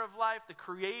sustainer of life, the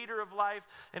creator of life.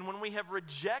 And when we have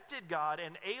rejected God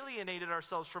and alienated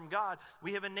ourselves from God,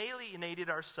 we have alienated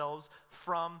ourselves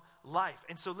from life.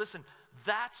 And so listen,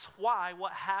 that's why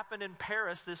what happened in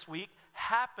Paris this week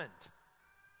happened.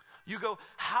 You go,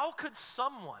 how could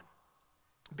someone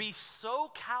be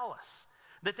so callous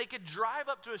that they could drive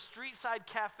up to a street side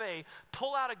cafe,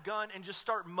 pull out a gun, and just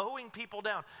start mowing people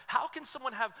down? How can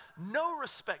someone have no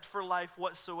respect for life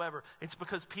whatsoever? It's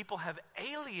because people have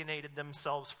alienated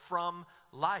themselves from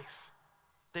life.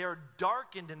 They are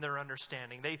darkened in their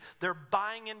understanding. They're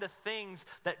buying into things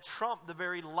that trump the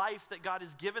very life that God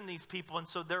has given these people. And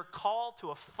so their call to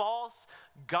a false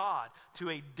God, to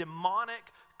a demonic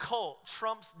cult,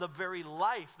 trumps the very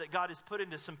life that God has put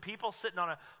into some people sitting on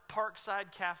a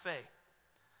parkside cafe.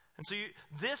 And so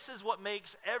this is what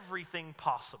makes everything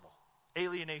possible.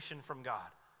 Alienation from God.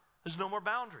 There's no more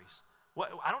boundaries.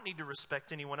 I don't need to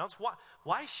respect anyone else.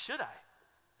 Why should I?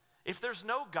 If there's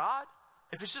no God,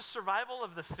 if it's just survival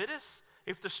of the fittest,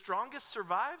 if the strongest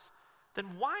survives, then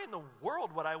why in the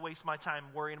world would I waste my time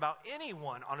worrying about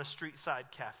anyone on a street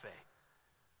side cafe?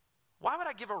 Why would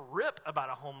I give a rip about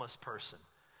a homeless person?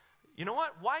 You know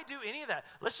what? Why do any of that?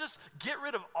 Let's just get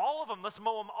rid of all of them. Let's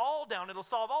mow them all down. It'll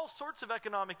solve all sorts of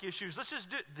economic issues. Let's just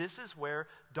do it. This is where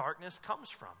darkness comes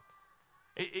from.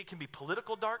 It can be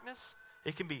political darkness.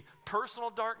 It can be personal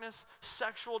darkness,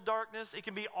 sexual darkness. It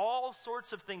can be all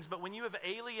sorts of things. But when you have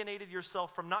alienated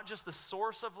yourself from not just the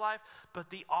source of life, but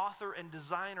the author and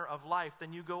designer of life,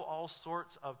 then you go all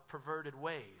sorts of perverted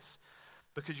ways.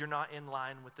 because you're not in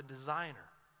line with the designer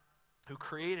who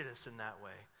created us in that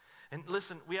way. And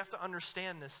listen, we have to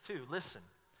understand this too. Listen,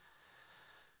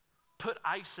 put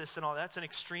ISIS and all that's an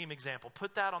extreme example.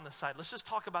 Put that on the side. Let's just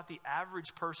talk about the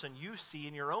average person you see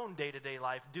in your own day-to-day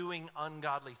life doing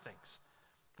ungodly things,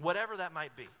 whatever that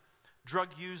might be. Drug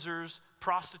users,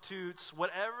 prostitutes,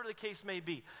 whatever the case may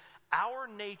be. Our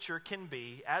nature can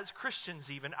be, as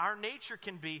Christians even, our nature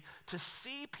can be to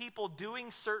see people doing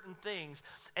certain things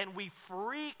and we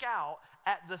freak out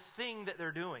at the thing that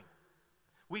they're doing.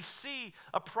 We see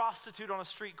a prostitute on a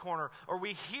street corner, or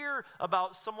we hear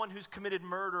about someone who's committed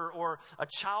murder or a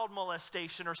child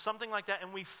molestation or something like that,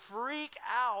 and we freak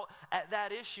out at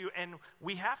that issue. And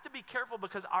we have to be careful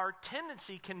because our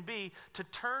tendency can be to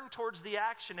turn towards the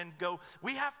action and go,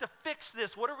 we have to fix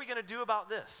this. What are we going to do about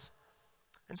this?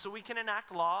 And so we can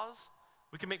enact laws.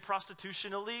 We can make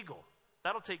prostitution illegal.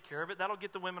 That'll take care of it. That'll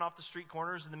get the women off the street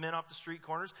corners and the men off the street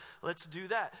corners. Let's do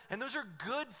that. And those are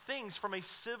good things from a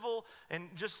civil and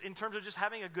just in terms of just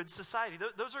having a good society.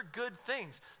 Those are good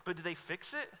things. But do they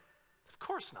fix it? Of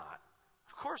course not.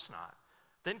 Of course not.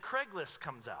 Then Craigslist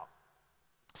comes out.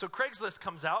 So Craigslist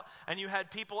comes out, and you had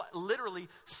people literally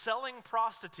selling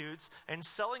prostitutes and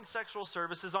selling sexual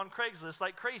services on Craigslist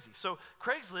like crazy. So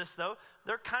Craigslist, though,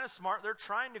 they're kind of smart. They're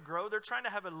trying to grow. They're trying to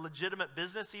have a legitimate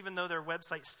business, even though their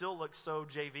website still looks so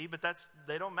JV. But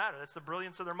they don't matter. That's the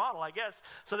brilliance of their model, I guess.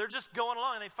 So they're just going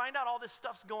along, and they find out all this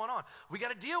stuff's going on. We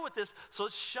got to deal with this, so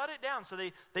let's shut it down. So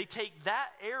they take that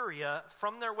area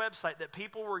from their website that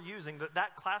people were using,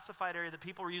 that classified area that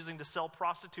people were using to sell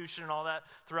prostitution and all that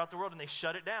throughout the world, and they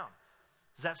shut it down.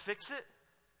 Does that fix it?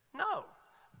 No.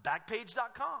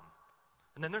 Backpage.com.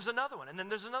 And then there's another one. And then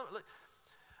there's another. Look,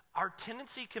 our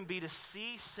tendency can be to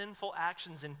see sinful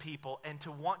actions in people and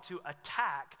to want to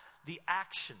attack the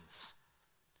actions.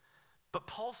 But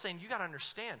Paul's saying, you got to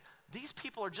understand, these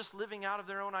people are just living out of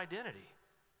their own identity.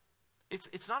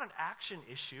 It's not an action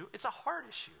issue. It's a heart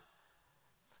issue.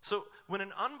 So when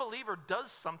an unbeliever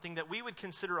does something that we would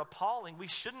consider appalling, we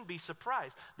shouldn't be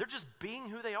surprised. They're just being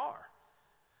who they are.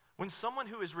 When someone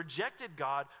who has rejected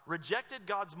God, rejected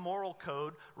God's moral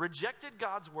code, rejected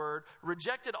God's word,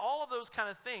 rejected all of those kind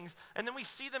of things, and then we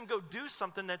see them go do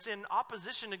something that's in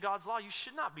opposition to God's law, you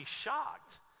should not be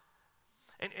shocked.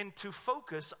 And to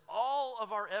focus all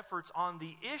of our efforts on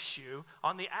the issue,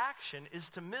 on the action, is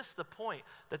to miss the point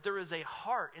that there is a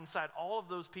heart inside all of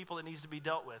those people that needs to be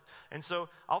dealt with. And so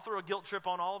I'll throw a guilt trip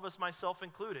on all of us, myself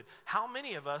included. How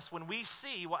many of us, when we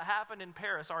see what happened in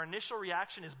Paris, our initial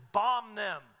reaction is bomb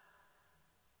them?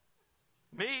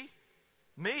 Me.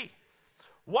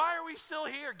 Why are we still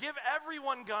here? Give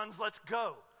everyone guns, let's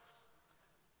go.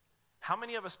 How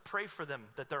many of us pray for them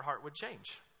that their heart would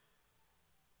change?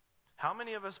 How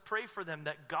many of us pray for them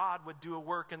that God would do a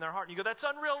work in their heart? And you go, that's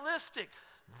unrealistic.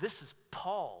 This is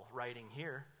Paul writing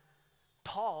here.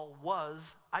 Paul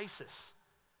was ISIS.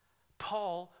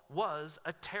 Paul was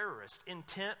a terrorist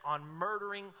intent on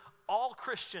murdering all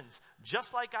Christians,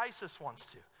 just like ISIS wants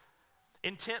to.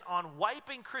 Intent on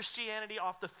wiping Christianity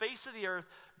off the face of the earth,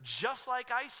 just like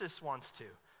ISIS wants to.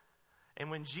 And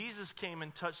when Jesus came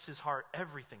and touched his heart,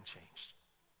 everything changed.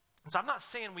 And so I'm not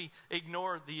saying we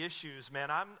ignore the issues, man.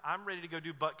 I'm ready to go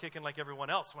do butt kicking like everyone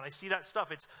else. When I see that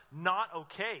stuff, it's not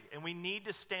okay. And we need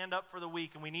to stand up for the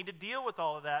weak, and we need to deal with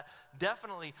all of that,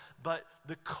 definitely. But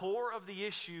the core of the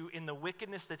issue in the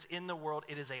wickedness that's in the world,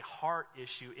 it is a heart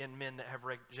issue in men that have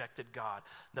rejected God.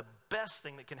 The best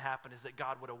thing that can happen is that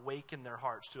God would awaken their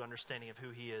hearts to understanding of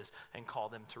who he is and call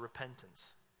them to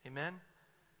repentance. Amen?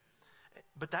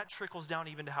 But that trickles down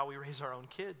even to how we raise our own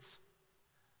kids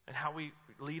and how we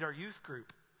lead our youth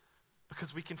group,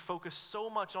 because we can focus so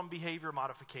much on behavior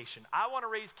modification. I want to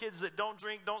raise kids that don't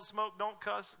drink, don't smoke, don't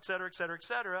cuss, et cetera, et cetera, et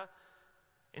cetera,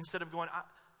 instead of going,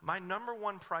 my number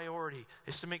one priority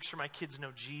is to make sure my kids know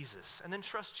Jesus and then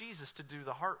trust Jesus to do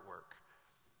the heart work.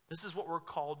 This is what we're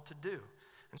called to do.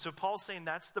 And so Paul's saying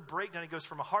that's the breakdown. He goes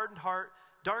from a hardened heart,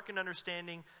 darkened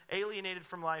understanding, alienated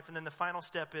from life, and then the final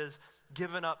step is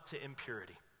given up to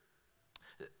impurity.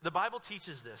 The Bible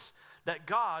teaches this, that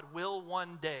God will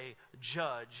one day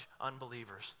judge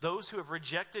unbelievers. Those who have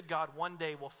rejected God one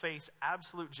day will face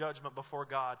absolute judgment before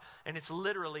God, and it's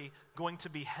literally going to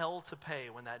be hell to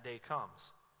pay when that day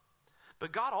comes.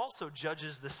 But God also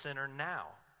judges the sinner now.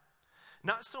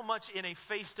 Not so much in a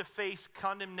face-to-face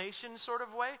condemnation sort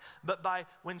of way, but by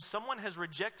when someone has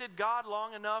rejected God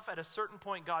long enough, at a certain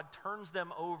point, God turns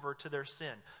them over to their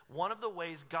sin. One of the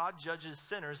ways God judges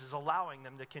sinners is allowing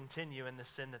them to continue in the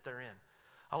sin that they're in.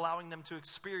 Allowing them to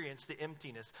experience the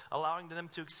emptiness, allowing them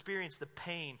to experience the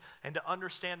pain, and to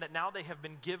understand that now they have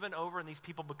been given over and these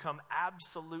people become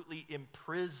absolutely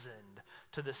imprisoned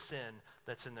to the sin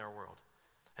that's in their world.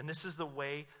 And this is the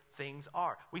way things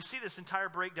are. We see this entire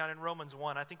breakdown in Romans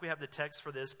 1. I think we have the text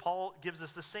for this. Paul gives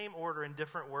us the same order in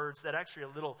different words that actually are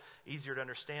a little easier to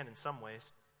understand in some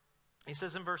ways. He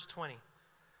says in verse 20,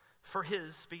 "For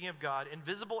his," speaking of God,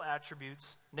 "invisible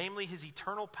attributes, namely his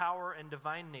eternal power and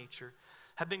divine nature,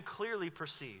 have been clearly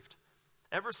perceived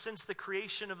ever since the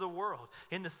creation of the world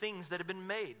in the things that have been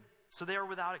made, so they are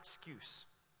without excuse.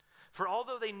 For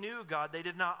although they knew God, they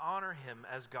did not honor him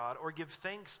as God or give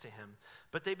thanks to him,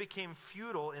 but they became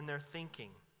futile in their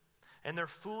thinking, and their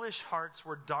foolish hearts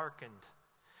were darkened.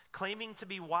 Claiming to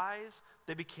be wise,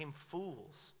 they became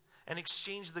fools, and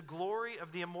exchanged the glory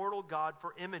of the immortal God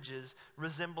for images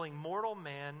resembling mortal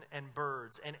man and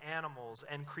birds and animals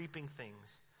and creeping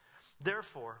things.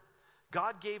 Therefore,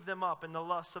 God gave them up in the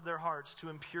lusts of their hearts to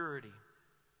impurity,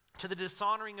 to the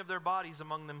dishonoring of their bodies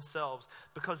among themselves,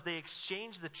 because they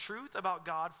exchanged the truth about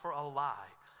God for a lie,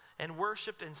 and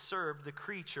worshipped and served the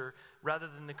creature rather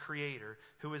than the Creator,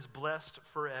 who is blessed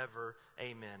forever.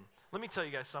 Amen." Let me tell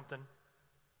you guys something.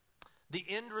 The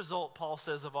end result, Paul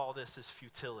says, of all this is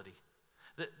futility.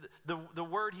 The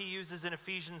word he uses in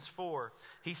Ephesians 4,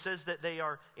 he says that they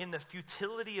are in the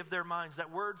futility of their minds.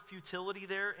 That word futility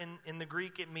there in the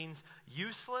Greek, it means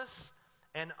useless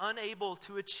and unable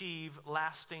to achieve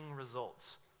lasting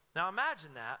results. Now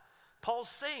imagine that. Paul's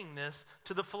saying this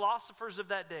to the philosophers of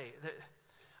that day.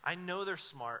 I know they're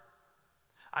smart.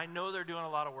 I know they're doing a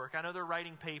lot of work. I know they're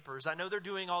writing papers. I know they're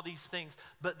doing all these things,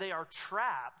 but they are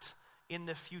trapped in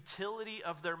the futility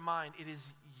of their mind. It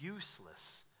is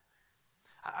useless.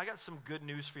 I got some good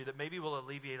news for you that maybe will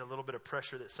alleviate a little bit of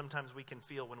pressure that sometimes we can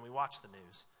feel when we watch the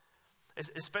news.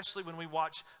 Especially when we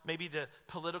watch maybe the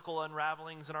political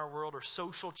unravelings in our world or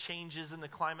social changes in the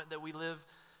climate that we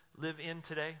live in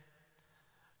today.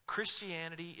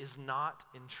 Christianity is not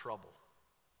in trouble.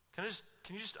 Can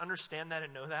you just understand that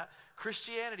and know that?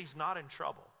 Christianity's not in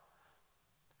trouble.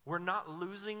 We're not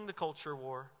losing the culture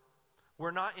war.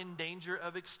 We're not in danger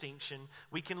of extinction.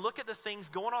 We can look at the things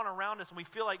going on around us and we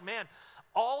feel like, man,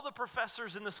 all the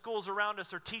professors in the schools around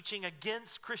us are teaching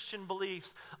against Christian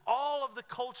beliefs. All of the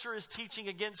culture is teaching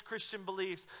against Christian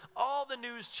beliefs. All the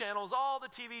news channels, all the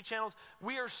TV channels.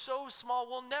 We are so small,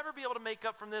 we'll never be able to make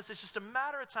up from this. It's just a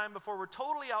matter of time before we're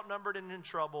totally outnumbered and in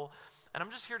trouble. And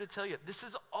I'm just here to tell you, this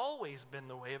has always been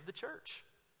the way of the church.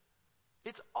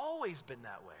 It's always been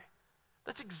that way.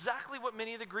 That's exactly what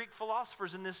many of the Greek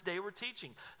philosophers in this day were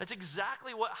teaching. That's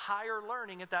exactly what higher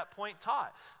learning at that point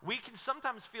taught. We can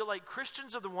sometimes feel like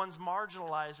Christians are the ones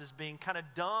marginalized as being kind of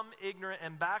dumb, ignorant,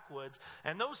 and backwoods.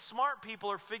 And those smart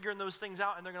people are figuring those things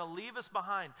out, and they're going to leave us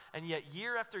behind. And yet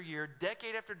year after year,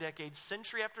 decade after decade,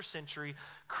 century after century,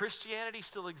 Christianity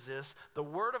still exists. The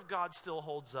Word of God still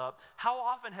holds up. How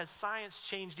often has science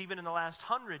changed even in the last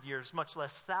 100 years, much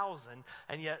less 1,000?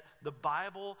 And yet the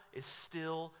Bible is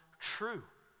still true.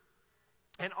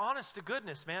 And honest to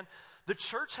goodness, man, the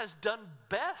church has done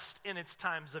best in its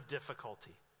times of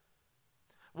difficulty.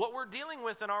 What we're dealing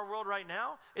with in our world right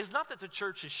now is not that the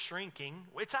church is shrinking.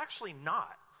 It's actually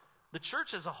not. The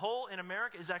church as a whole in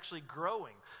America is actually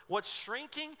growing. What's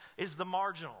shrinking is the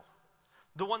marginal,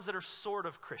 the ones that are sort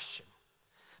of Christian.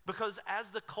 Because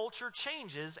as the culture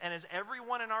changes and as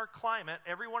everyone in our climate,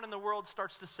 everyone in the world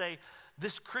starts to say,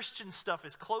 this Christian stuff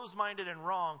is closed-minded and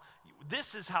wrong,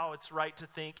 this is how it's right to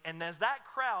think. And as that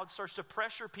crowd starts to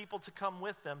pressure people to come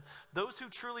with them, those who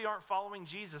truly aren't following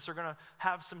Jesus are going to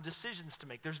have some decisions to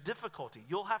make. There's difficulty.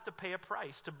 You'll have to pay a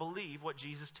price to believe what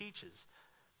Jesus teaches.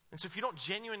 And so if you don't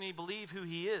genuinely believe who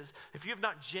he is, if you have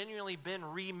not genuinely been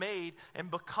remade and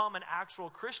become an actual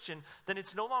Christian, then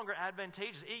it's no longer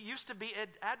advantageous. It used to be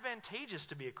advantageous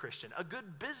to be a Christian, a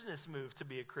good business move to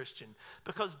be a Christian,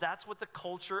 because that's what the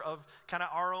culture of kind of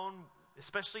our own,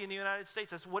 especially in the United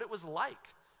States, that's what it was like.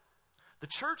 The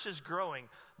church is growing.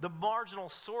 The marginal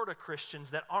sort of Christians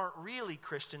that aren't really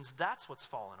Christians, that's what's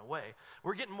fallen away.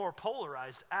 We're getting more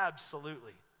polarized,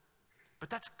 absolutely. But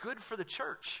that's good for the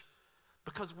church,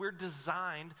 because we're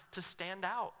designed to stand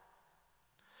out.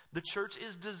 The church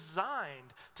is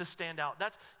designed to stand out.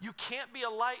 You can't be a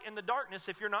light in the darkness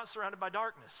if you're not surrounded by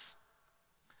darkness.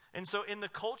 And so in the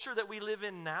culture that we live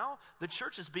in now, the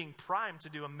church is being primed to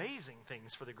do amazing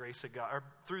things for the grace of God, or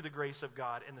through the grace of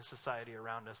God in the society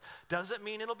around us. Doesn't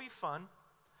mean it'll be fun.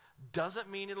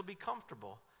 Doesn't mean it'll be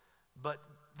comfortable. But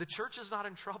the church is not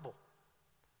in trouble.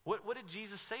 What did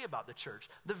Jesus say about the church?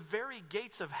 The very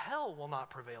gates of hell will not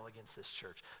prevail against this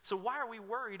church. So why are we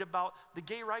worried about the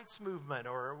gay rights movement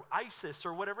or ISIS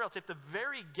or whatever else? If the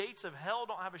very gates of hell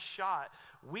don't have a shot,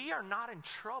 we are not in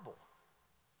trouble.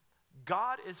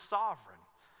 God is sovereign,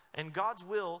 and God's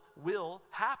will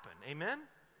happen. Amen?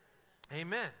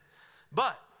 Amen.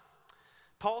 But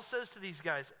Paul says to these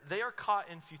guys, they are caught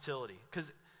in futility.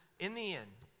 Because in the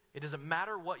end, it doesn't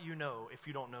matter what you know if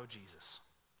you don't know Jesus.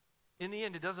 In the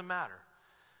end, it doesn't matter.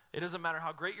 It doesn't matter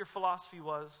how great your philosophy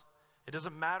was. It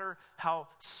doesn't matter how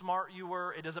smart you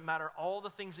were. It doesn't matter all the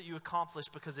things that you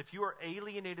accomplished, because if you are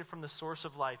alienated from the source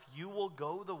of life, you will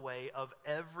go the way of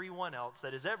everyone else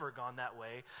that has ever gone that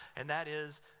way, and that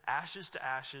is ashes to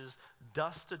ashes,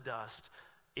 dust to dust.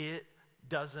 It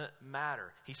doesn't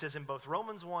matter. He says in both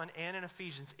Romans 1 and in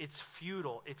Ephesians, it's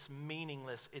futile, it's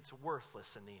meaningless, it's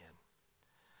worthless in the end.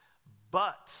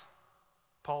 But,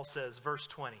 Paul says, verse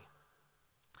 20,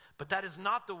 but that is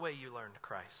not the way you learned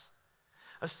Christ.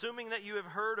 Assuming that you have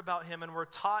heard about him and were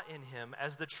taught in him,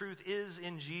 as the truth is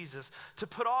in Jesus, to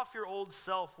put off your old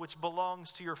self, which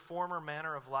belongs to your former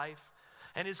manner of life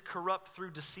and is corrupt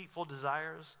through deceitful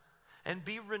desires, and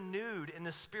be renewed in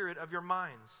the spirit of your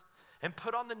minds, and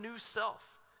put on the new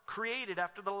self, created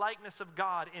after the likeness of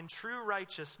God in true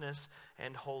righteousness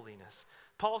and holiness.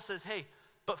 Paul says, hey,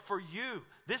 but for you,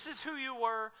 this is who you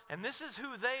were, and this is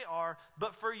who they are,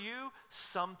 but for you,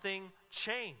 something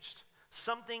changed.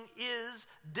 Something is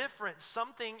different.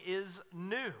 Something is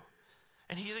new.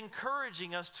 And he's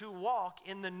encouraging us to walk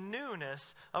in the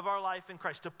newness of our life in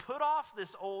Christ, to put off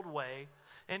this old way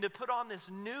and to put on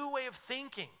this new way of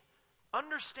thinking.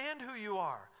 Understand who you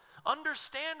are.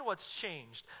 Understand what's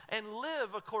changed and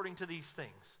live according to these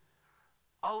things.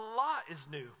 A lot is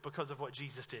new because of what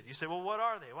Jesus did. You say, well, what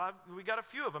are they? Well, we got a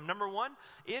few of them. Number one,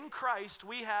 in Christ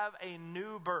we have a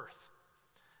new birth.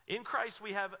 In Christ,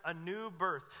 we have a new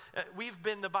birth. We've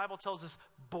been, the Bible tells us,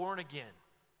 born again.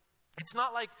 It's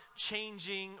not like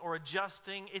changing or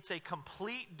adjusting. It's a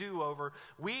complete do-over.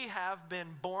 We have been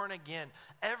born again.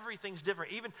 Everything's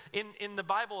different. Even in the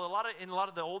Bible, in a lot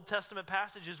of the Old Testament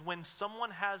passages, when someone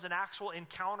has an actual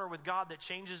encounter with God that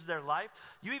changes their life,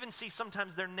 you even see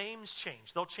sometimes their names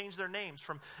change. They'll change their names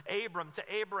from Abram to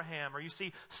Abraham, or you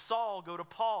see Saul go to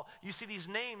Paul. You see these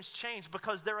names change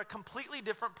because they're a completely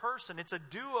different person. It's a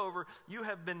do-over. You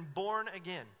have been born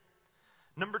again.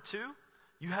 Number two,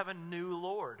 you have a new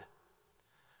Lord.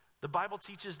 The Bible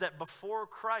teaches that before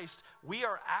Christ, we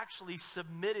are actually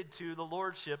submitted to the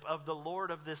lordship of the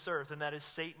Lord of this earth, and that is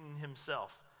Satan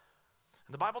himself.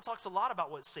 And the Bible talks a lot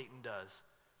about what Satan does.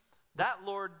 That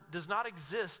Lord does not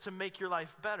exist to make your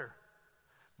life better.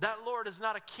 That Lord is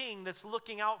not a king that's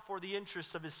looking out for the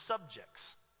interests of his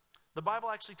subjects. The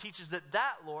Bible actually teaches that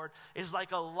that Lord is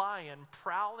like a lion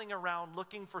prowling around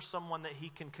looking for someone that he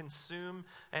can consume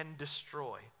and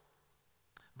destroy.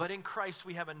 But in Christ,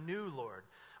 we have a new Lord.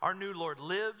 Our new Lord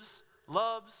lives,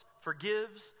 loves,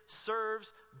 forgives,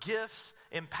 serves, gifts,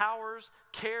 empowers,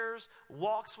 cares,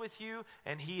 walks with you,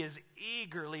 and he is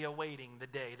eagerly awaiting the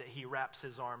day that he wraps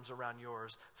his arms around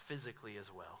yours physically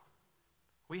as well.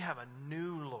 We have a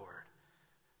new Lord,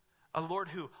 a Lord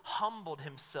who humbled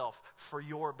himself for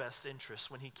your best interests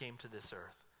when he came to this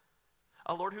earth.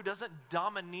 A Lord who doesn't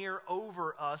domineer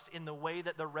over us in the way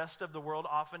that the rest of the world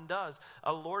often does.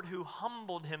 A Lord who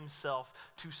humbled himself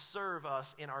to serve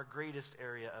us in our greatest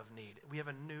area of need. We have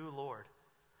a new Lord.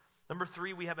 Number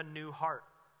three, we have a new heart.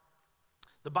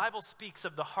 The Bible speaks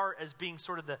of the heart as being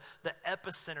sort of the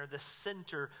epicenter, the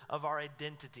center of our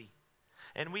identity.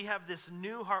 And we have this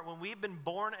new heart. When we've been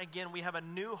born again, we have a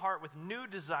new heart with new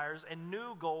desires and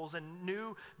new goals and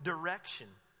new direction.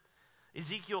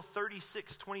 Ezekiel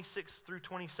 36, 26 through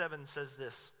 27 says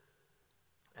this,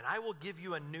 and I will give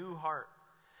you a new heart,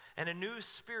 and a new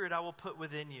spirit I will put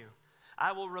within you.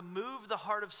 I will remove the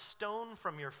heart of stone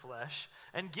from your flesh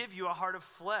and give you a heart of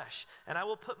flesh. And I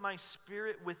will put my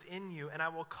spirit within you, and I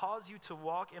will cause you to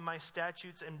walk in my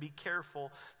statutes and be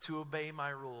careful to obey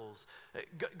my rules.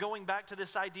 Going back to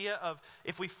this idea of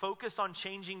if we focus on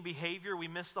changing behavior, we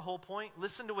miss the whole point.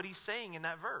 Listen to what he's saying in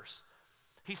that verse.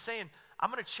 He's saying, I'm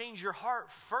going to change your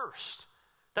heart first.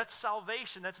 That's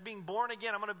salvation. That's being born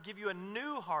again. I'm going to give you a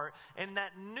new heart, and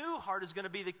that new heart is going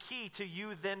to be the key to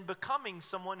you then becoming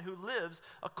someone who lives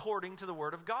according to the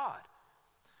Word of God.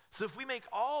 So if we make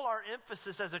all our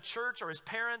emphasis as a church or as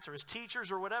parents or as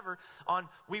teachers or whatever on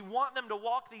we want them to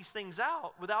walk these things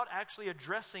out without actually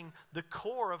addressing the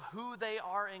core of who they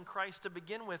are in Christ to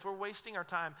begin with, we're wasting our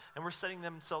time and we're setting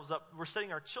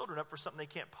our children up for something they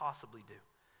can't possibly do.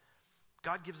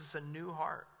 God gives us a new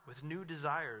heart with new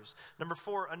desires. Number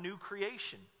 4, a new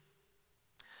creation.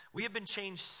 We have been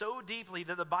changed so deeply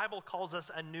that the Bible calls us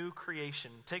a new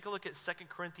creation. Take a look at 2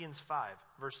 Corinthians 5,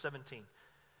 verse 17.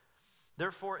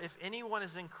 Therefore, if anyone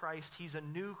is in Christ, he's a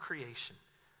new creation.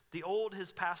 The old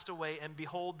has passed away, and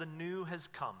behold, the new has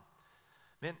come.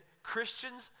 Man,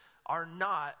 Christians are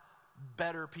not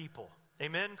better people.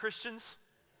 Amen, Christians?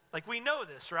 Like, we know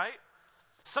this, right?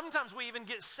 Sometimes we even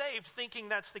get saved thinking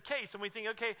that's the case, and we think,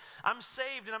 okay, I'm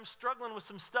saved and I'm struggling with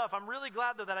some stuff. I'm really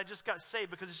glad, though, that I just got saved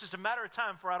because it's just a matter of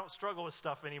time before I don't struggle with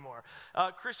stuff anymore.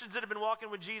 Christians that have been walking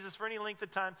with Jesus for any length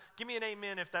of time, give me an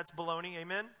amen if that's baloney,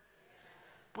 amen?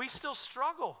 We still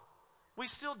struggle. We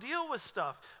still deal with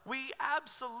stuff. We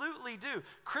absolutely do.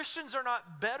 Christians are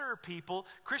not better people.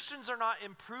 Christians are not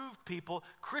improved people.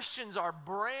 Christians are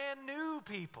brand new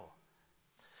people.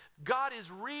 God is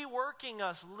reworking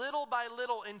us little by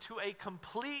little into a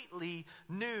completely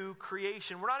new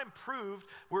creation. We're not improved,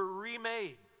 we're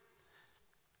remade.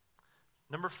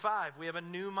 Number 5, we have a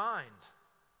new mind.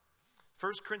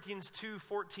 1 Corinthians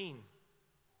 2:14.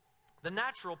 The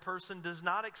natural person does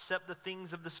not accept the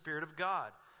things of the Spirit of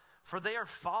God, for they are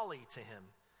folly to him,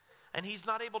 and he's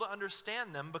not able to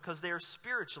understand them because they are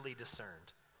spiritually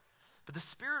discerned. But the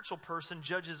spiritual person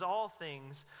judges all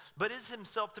things, but is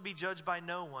himself to be judged by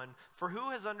no one. For who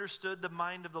has understood the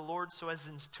mind of the Lord so as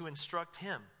to instruct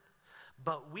him?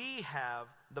 But we have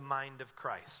the mind of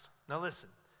Christ. Now listen,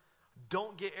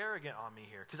 don't get arrogant on me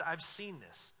here, because I've seen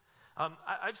this.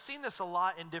 I've seen this a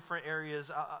lot in different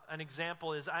areas. An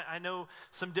example is I know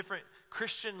some different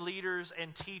Christian leaders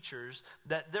and teachers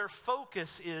that their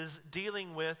focus is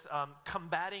dealing with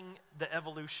combating the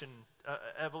evolution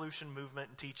movement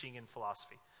and teaching and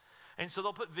philosophy. And so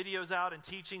they'll put videos out and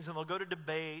teachings, and they'll go to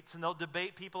debates, and they'll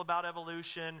debate people about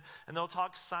evolution, and they'll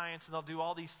talk science, and they'll do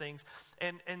all these things.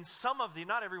 And some of the,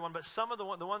 not everyone, but some of the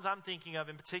ones I'm thinking of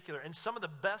in particular, and some of the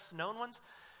best known ones,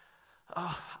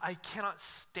 I cannot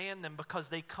stand them because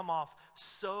they come off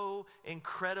so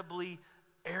incredibly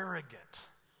arrogant.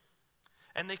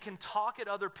 And they can talk at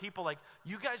other people like,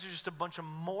 you guys are just a bunch of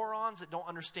morons that don't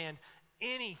understand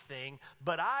anything,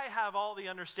 but I have all the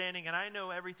understanding and I know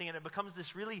everything, and it becomes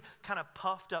this really kind of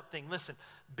puffed up thing. Listen,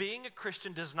 being a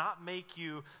Christian does not make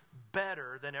you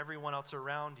better than everyone else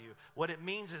around you. What it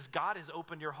means is God has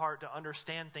opened your heart to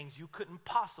understand things you couldn't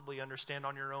possibly understand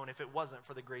on your own if it wasn't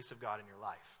for the grace of God in your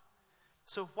life.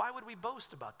 So why would we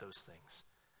boast about those things?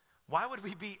 Why would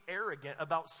we be arrogant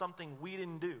about something we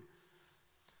didn't do?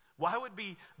 Why would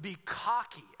we be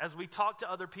cocky as we talk to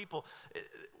other people?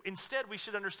 Instead, we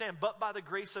should understand, but by the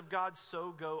grace of God,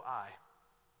 so go I.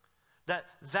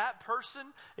 That person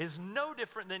is no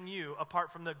different than you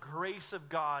apart from the grace of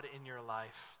God in your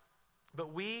life.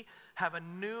 But we have a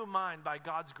new mind by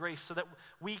God's grace so that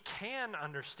we can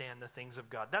understand the things of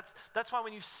God. That's why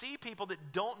when you see people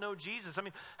that don't know Jesus, I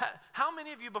mean, how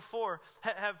many of you before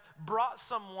have brought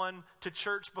someone to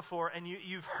church before and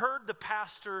you've heard the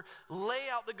pastor lay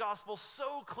out the gospel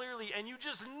so clearly and you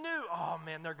just knew, oh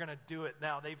man, they're going to do it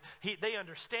now. They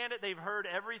understand it. They've heard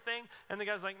everything. And the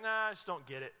guy's like, nah, I just don't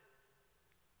get it.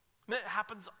 And it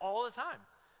happens all the time.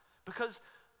 Because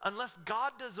unless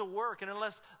God does a work and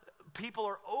unless people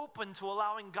are open to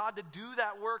allowing God to do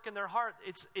that work in their heart,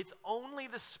 it's only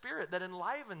the Spirit that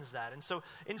enlivens that. And so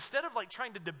instead of like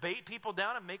trying to debate people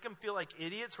down and make them feel like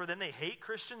idiots where then they hate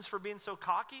Christians for being so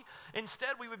cocky, instead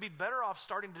we would be better off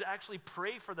starting to actually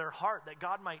pray for their heart that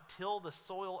God might till the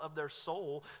soil of their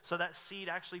soul so that seed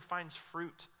actually finds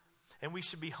fruit. And we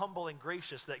should be humble and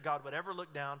gracious that God would ever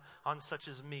look down on such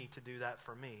as me to do that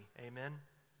for me. Amen?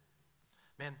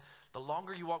 Man, the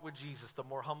longer you walk with Jesus, the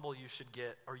more humble you should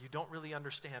get, or you don't really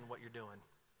understand what you're doing.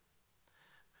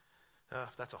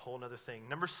 That's a whole other thing.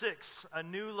 Number 6, a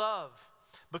new love.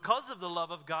 Because of the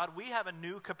love of God, we have a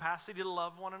new capacity to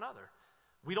love one another.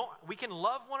 We can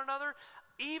love one another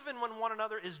even when one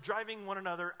another is driving one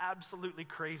another absolutely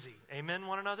crazy. Amen,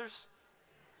 one another's?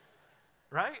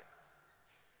 Right?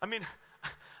 I mean,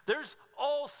 there's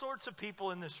all sorts of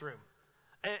people in this room.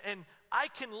 And I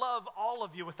can love all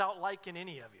of you without liking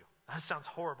any of you. That sounds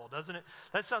horrible, doesn't it?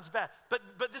 That sounds bad. But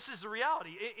this is the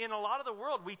reality. In a lot of the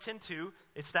world, we tend to,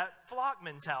 it's that flock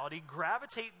mentality,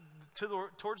 gravitate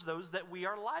towards those that we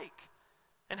are like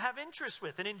and have interest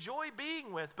with and enjoy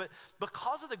being with. But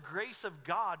because of the grace of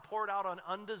God poured out on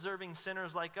undeserving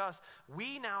sinners like us,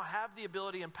 we now have the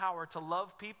ability and power to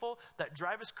love people that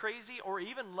drive us crazy or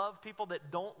even love people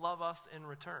that don't love us in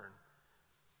return.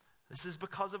 This is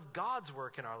because of God's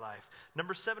work in our life.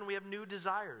 Number 7, we have new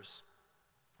desires.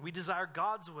 We desire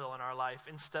God's will in our life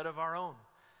instead of our own.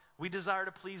 We desire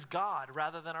to please God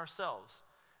rather than ourselves.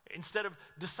 Instead of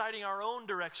deciding our own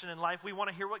direction in life, we want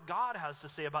to hear what God has to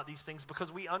say about these things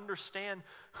because we understand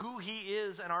who He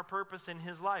is and our purpose in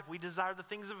His life. We desire the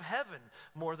things of heaven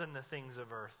more than the things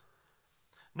of earth.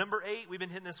 Number 8, we've been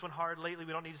hitting this one hard lately.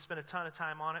 We don't need to spend a ton of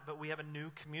time on it, but we have a new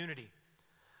community.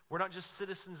 We're not just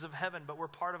citizens of heaven, but we're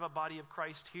part of a body of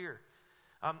Christ here.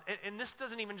 And this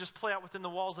doesn't even just play out within the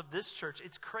walls of this church.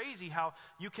 It's crazy how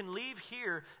you can leave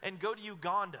here and go to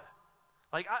Uganda.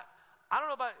 Like, I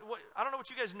don't know what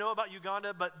you guys know about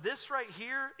Uganda, but this right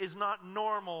here is not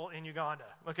normal in Uganda,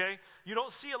 okay? You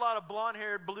don't see a lot of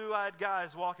blonde-haired, blue-eyed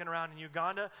guys walking around in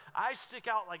Uganda. I stick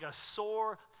out like a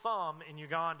sore thumb in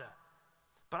Uganda.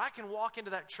 But I can walk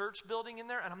into that church building in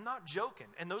there, and I'm not joking.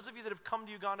 And those of you that have come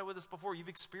to Uganda with us before, you've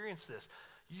experienced this.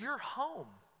 You're home,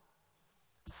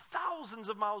 thousands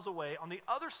of miles away on the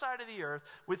other side of the earth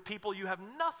with people you have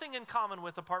nothing in common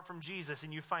with apart from Jesus,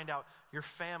 and you find out you're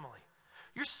family.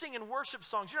 You're singing worship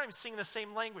songs. You're not even singing the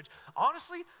same language.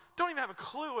 Honestly, don't even have a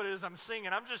clue what it is I'm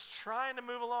singing. I'm just trying to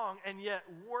move along, and yet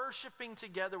worshiping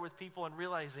together with people and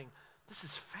realizing this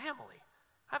is family.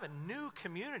 I have a new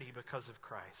community because of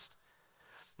Christ.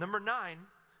 Number 9,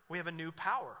 we have a new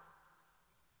power.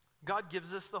 God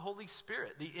gives us the Holy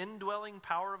Spirit, the indwelling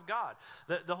power of God.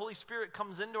 The Holy Spirit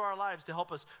comes into our lives to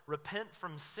help us repent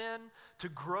from sin, to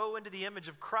grow into the image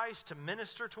of Christ, to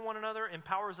minister to one another,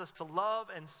 empowers us to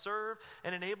love and serve,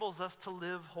 and enables us to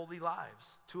live holy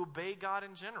lives, to obey God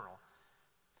in general.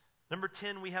 Number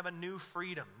 10, we have a new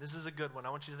freedom. This is a good one.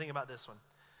 I want you to think about this one.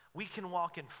 We can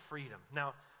walk in freedom.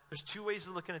 Now, there's 2 ways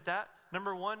of looking at that.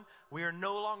 Number 1, we are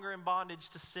no longer in bondage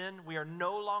to sin. We are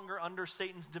no longer under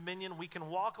Satan's dominion. We can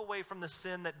walk away from the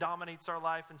sin that dominates our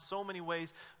life in so many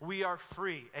ways. We are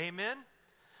free. Amen?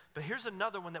 But here's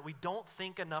another one that we don't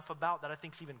think enough about that I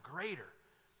think is even greater,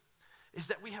 is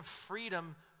that we have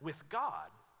freedom with God.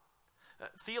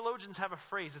 Theologians have a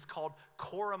phrase. It's called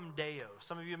coram Deo.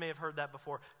 Some of you may have heard that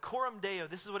before. Coram Deo,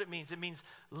 this is what it means. It means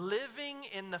living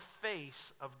in the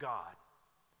face of God.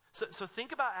 So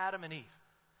think about Adam and Eve.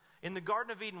 In the Garden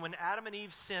of Eden, when Adam and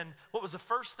Eve sinned, what was the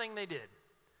first thing they did?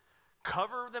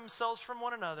 Cover themselves from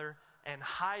one another and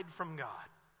hide from God.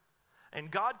 And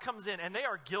God comes in, and they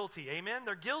are guilty. Amen?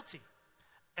 They're guilty.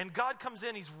 And God comes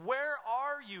in, he's, where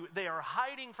are you? They are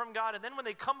hiding from God. And then when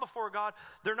they come before God,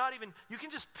 they're not even, you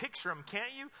can just picture them,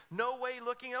 can't you? No way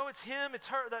looking, oh, it's him, it's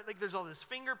her. Like, there's all this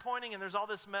finger pointing, and there's all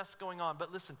this mess going on.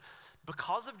 But listen,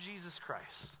 because of Jesus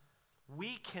Christ,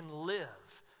 we can live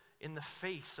in the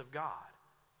face of God.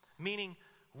 Meaning,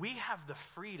 we have the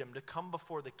freedom to come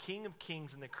before the King of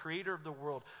Kings and the Creator of the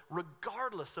world,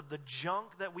 regardless of the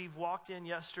junk that we've walked in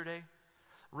yesterday,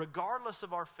 regardless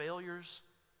of our failures.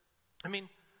 I mean,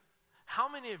 how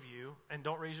many of you, and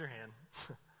don't raise your hand,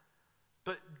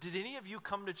 but did any of you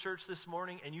come to church this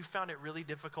morning and you found it really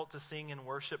difficult to sing and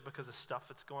worship because of stuff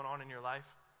that's going on in your life?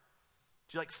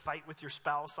 Do you like fight with your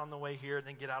spouse on the way here and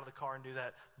then get out of the car and do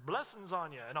that blessings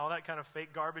on you and all that kind of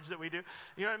fake garbage that we do?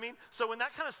 You know what I mean? So when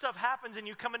that kind of stuff happens and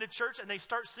you come into church and they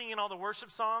start singing all the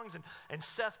worship songs and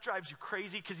Seth drives you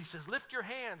crazy because he says, lift your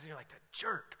hands. And you're like, that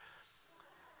jerk.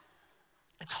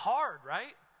 It's hard,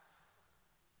 right?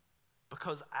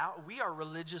 Because we are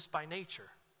religious by nature.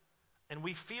 And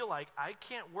we feel like I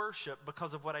can't worship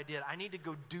because of what I did. I need to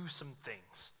go do some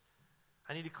things.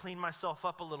 I need to clean myself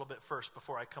up a little bit first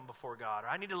before I come before God. Or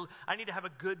I need to have a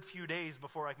good few days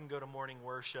before I can go to morning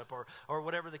worship or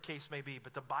whatever the case may be.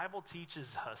 But the Bible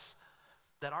teaches us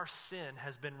that our sin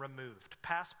has been removed,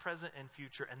 past, present, and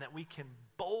future, and that we can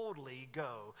boldly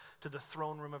go to the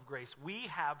throne room of grace. We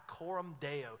have coram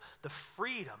Deo, the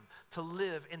freedom to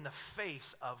live in the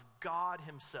face of God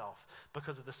himself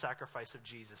because of the sacrifice of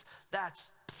Jesus.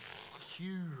 That's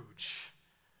huge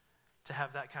to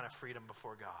have that kind of freedom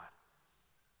before God.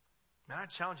 Man, I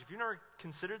challenge you, if you've never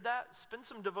considered that, spend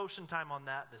some devotion time on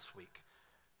that this week.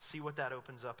 See what that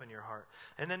opens up in your heart.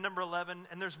 And then number 11,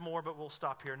 and there's more, but we'll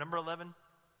stop here. Number 11,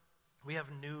 we have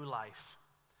new life.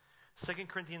 2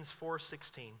 Corinthians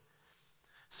 4:16.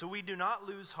 So we do not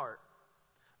lose heart.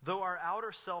 Though our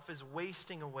outer self is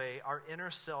wasting away, our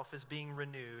inner self is being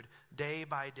renewed day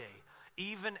by day.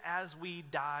 Even as we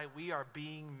die, we are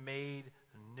being made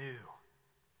new.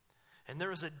 And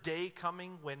there is a day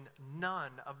coming when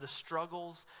none of the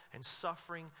struggles and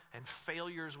suffering and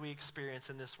failures we experience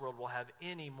in this world will have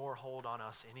any more hold on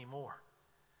us anymore.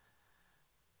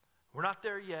 We're not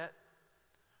there yet.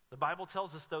 The Bible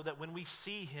tells us, though, that when we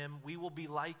see him, we will be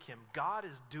like him. God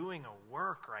is doing a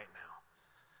work right now.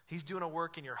 He's doing a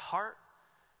work in your heart.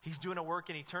 He's doing a work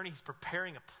in eternity. He's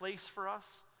preparing a place for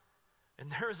us.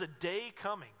 And there is a day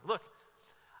coming. Look,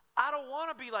 I don't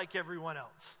want to be like everyone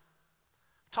else.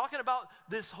 Talking about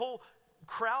this whole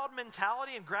crowd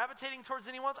mentality and gravitating towards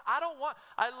anyone else.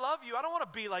 I love you. I don't want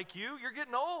to be like you. You're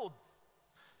getting old.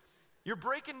 You're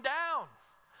breaking down.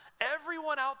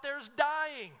 Everyone out there's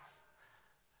dying.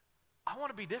 I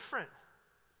want to be different.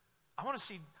 I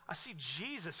see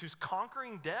Jesus who's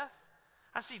conquering death.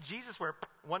 I see Jesus where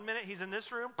 1 minute he's in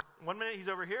this room, 1 minute he's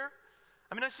over here.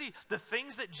 I mean, I see the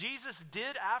things that Jesus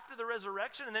did after the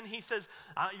resurrection, and then he says,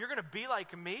 you're going to be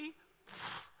like me.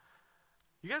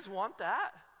 You guys want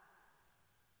that?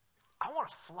 I want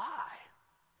to fly.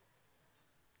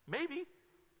 Maybe.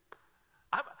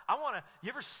 I want to, you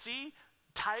ever see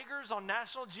tigers on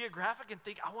National Geographic and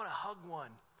think, I want to hug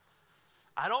one?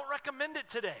 I don't recommend it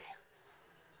today.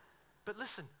 But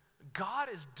listen, God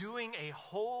is doing a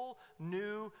whole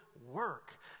new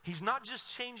work. He's not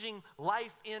just changing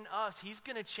life in us. He's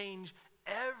going to change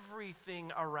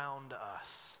everything around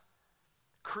us.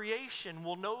 Creation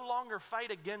will no longer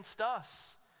fight against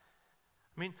us.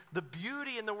 I mean, the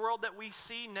beauty in the world that we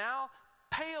see now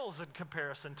pales in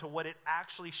comparison to what it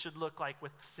actually should look like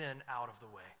with sin out of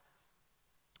the way.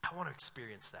 I want to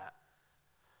experience that.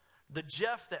 The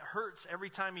Jeff that hurts every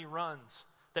time he runs,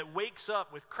 that wakes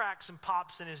up with cracks and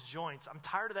pops in his joints. I'm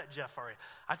tired of that Jeff already.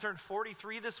 I turned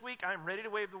 43 this week. I'm ready to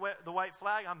wave the white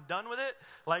flag. I'm done with it.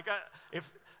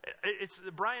 It's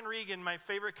Brian Regan, my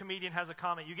favorite comedian, has a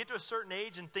comment. You get to a certain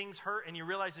age and things hurt and you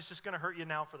realize it's just going to hurt you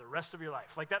now for the rest of your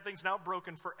life. Like that thing's now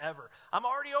broken forever. I'm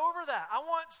already over that. I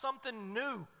want something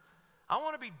new. I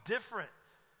want to be different.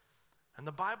 And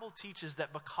the Bible teaches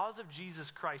that because of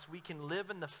Jesus Christ, we can live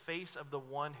in the face of the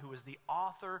one who is the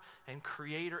author and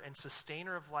creator and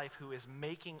sustainer of life, who is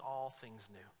making all things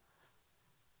new.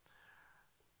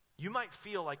 You might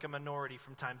feel like a minority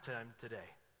from time to time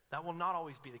today. That will not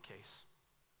always be the case.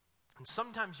 And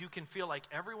sometimes you can feel like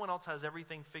everyone else has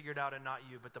everything figured out and not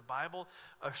you, but the Bible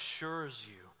assures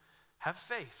you, have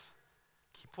faith,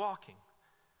 keep walking.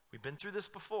 We've been through this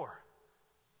before.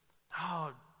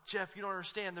 Oh, Jeff, you don't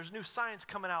understand. There's new science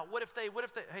coming out. What if they?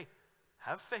 Hey,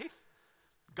 have faith.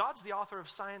 God's the author of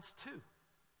science too.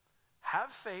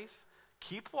 Have faith,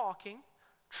 keep walking,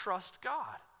 trust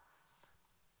God.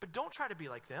 But don't try to be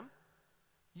like them.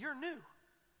 You're new.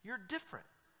 You're different.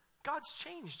 God's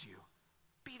changed you.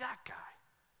 Be that guy.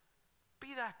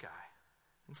 Be that guy.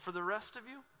 And for the rest of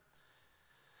you,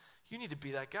 you need to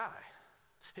be that guy.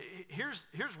 Here's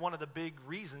one of the big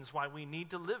reasons why we need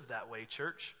to live that way,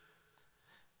 church.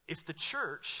 If the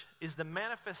church is the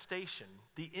manifestation,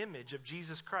 the image of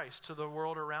Jesus Christ to the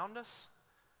world around us,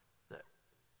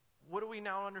 what do we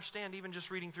now understand even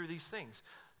just reading through these things?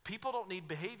 People don't need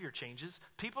behavior changes.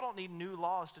 People don't need new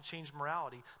laws to change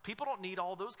morality. People don't need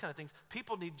all those kind of things.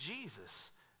 People need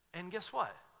Jesus. And guess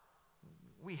what?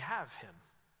 We have him.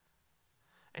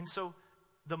 And so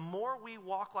the more we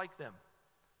walk like them,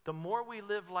 the more we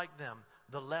live like them,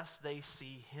 the less they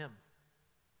see him.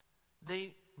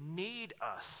 They need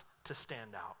us to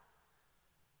stand out.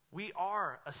 We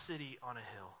are a city on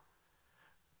a hill.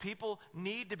 People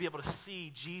need to be able to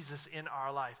see Jesus in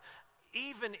our life.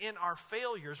 Even in our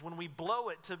failures, when we blow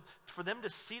it, for them to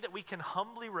see that we can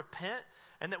humbly repent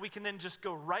and that we can then just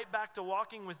go right back to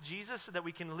walking with Jesus, so that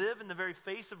we can live in the very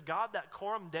face of God, that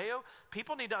coram Deo.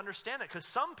 People need to understand that, because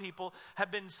some people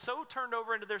have been so turned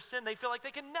over into their sin, they feel like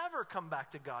they can never come back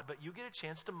to God. But you get a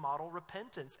chance to model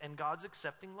repentance and God's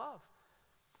accepting love.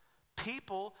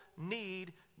 People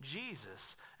need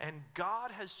Jesus, and God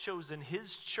has chosen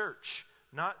his church,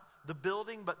 not the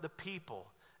building, but the people,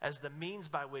 as the means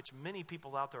by which many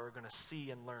people out there are going to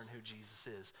see and learn who Jesus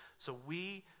is. So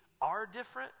we are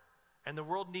different, and the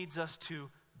world needs us to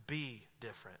be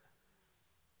different.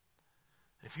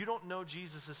 And if you don't know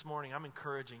Jesus this morning, I'm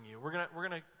encouraging you. We're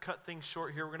gonna cut things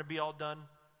short here. We're gonna be all done.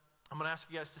 I'm going to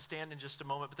ask you guys to stand in just a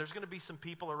moment, but there's going to be some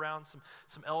people around,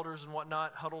 some elders and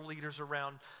whatnot, huddle leaders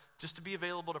around, just to be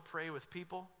available to pray with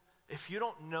people. If you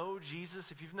don't know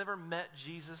Jesus, if you've never met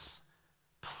Jesus,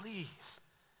 please,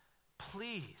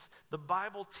 the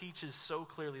Bible teaches so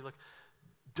clearly, look,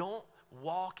 don't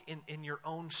walk in your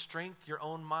own strength, your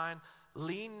own mind.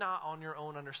 Lean not on your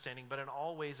own understanding, but in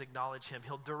all ways acknowledge him.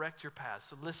 He'll direct your path.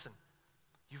 So listen,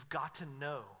 you've got to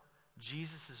know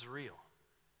Jesus is real.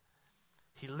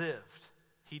 He lived,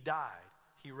 he died,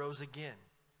 he rose again.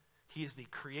 He is the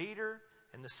creator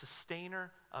and the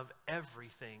sustainer of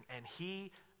everything, and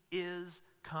he is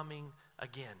coming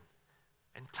again.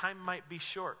 And time might be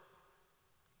short.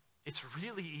 It's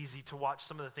really easy to watch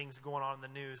some of the things going on in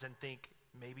the news and think,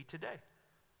 maybe today,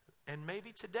 and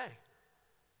maybe today.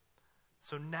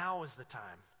 So now is the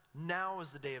time. Now is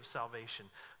the day of salvation.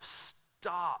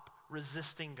 Stop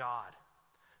resisting God.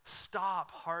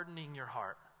 Stop hardening your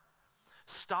heart.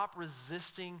 Stop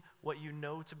resisting what you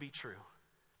know to be true,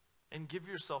 and give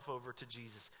yourself over to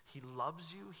Jesus. He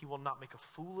loves you. He will not make a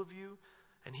fool of you,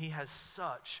 and he has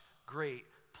such great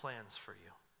plans for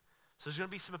you. So there's going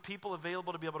to be some people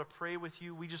available to be able to pray with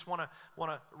you. We just want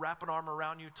to wrap an arm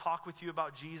around you, talk with you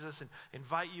about Jesus, and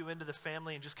invite you into the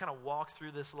family and just kind of walk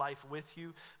through this life with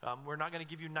you. We're not going to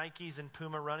give you Nikes and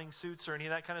Puma running suits or any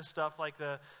of that kind of stuff like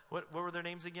what were their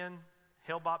names again?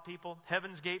 Hale-Bop people,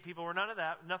 Heaven's Gate people. We're none of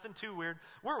that. Nothing too weird.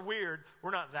 We're weird. We're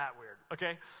not that weird,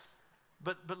 okay?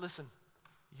 But listen,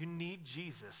 You need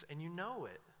Jesus, and you know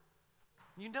it.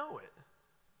 You know it.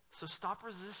 So stop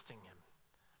resisting him.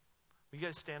 Will you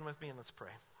guys stand with me and let's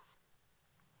pray?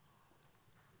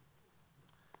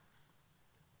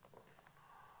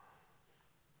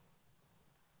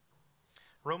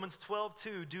 Romans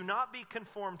 12:2, do not be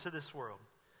conformed to this world,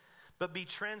 but be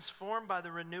transformed by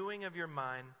the renewing of your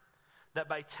mind, that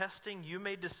by testing you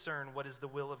may discern what is the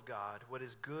will of God, what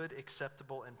is good,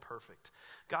 acceptable, and perfect.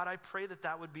 God, I pray that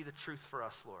that would be the truth for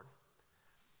us, Lord.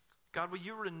 God, will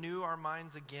you renew our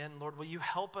minds again, Lord? Will you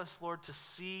help us, Lord, to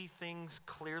see things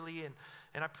clearly?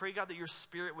 And I pray, God, that your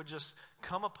Spirit would just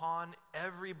come upon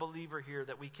every believer here,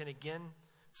 that we can again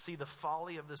see the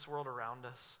folly of this world around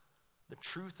us, the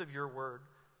truth of your word,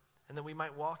 and that we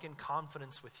might walk in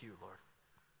confidence with you, Lord.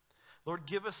 Lord,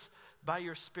 give us by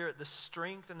your Spirit the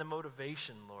strength and the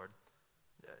motivation, Lord,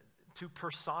 to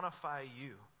personify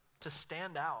you, to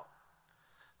stand out,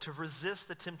 to resist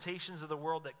the temptations of the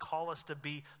world that call us to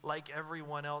be like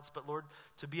everyone else, but Lord,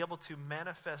 to be able to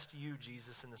manifest you,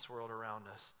 Jesus, in this world around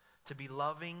us, to be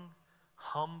loving,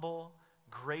 humble,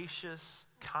 gracious,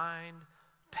 kind,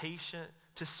 patient,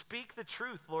 to speak the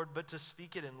truth, Lord, but to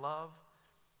speak it in love.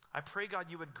 I pray, God,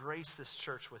 you would grace this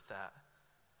church with that.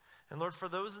 And Lord, for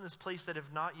those in this place that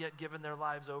have not yet given their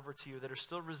lives over to you, that are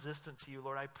still resistant to you,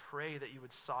 Lord, I pray that you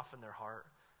would soften their heart,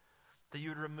 that you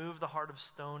would remove the heart of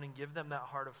stone and give them that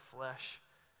heart of flesh.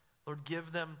 Lord,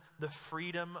 give them the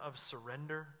freedom of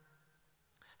surrender.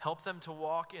 Help them to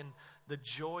walk in the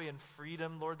joy and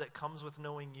freedom, Lord, that comes with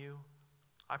knowing you.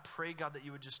 I pray, God, that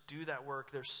you would just do that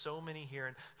work. There's so many here.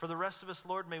 And for the rest of us,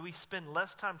 Lord, may we spend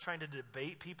less time trying to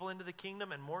debate people into the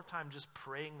kingdom and more time just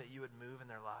praying that you would move in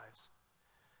their lives.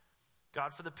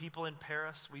 God, for the people in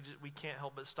Paris, we can't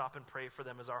help but stop and pray for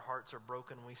them as our hearts are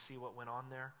broken and we see what went on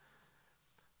there.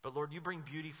 But Lord, you bring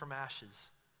beauty from ashes.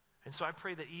 And so I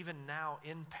pray that even now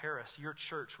in Paris, your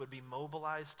church would be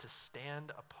mobilized to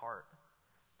stand apart.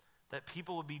 That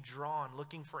people would be drawn,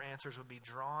 looking for answers, would be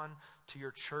drawn to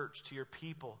your church, to your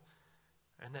people.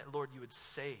 And that, Lord, you would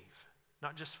save.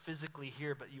 Not just physically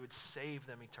here, but you would save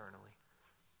them eternally.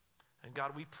 And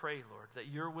God, we pray, Lord, that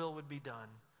your will would be done,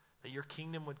 that your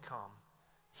kingdom would come.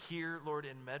 Here, Lord,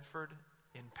 in Medford,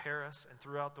 in Paris, and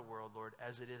throughout the world, Lord,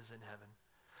 as it is in heaven.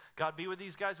 God, be with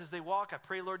these guys as they walk. I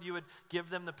pray, Lord, you would give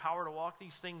them the power to walk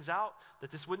these things out, that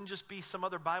this wouldn't just be some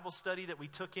other Bible study that we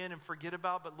took in and forget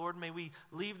about, but Lord, may we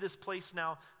leave this place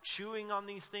now chewing on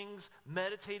these things,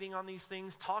 meditating on these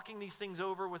things, talking these things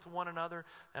over with one another.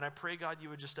 And I pray, God, you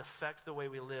would just affect the way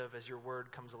we live as your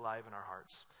word comes alive in our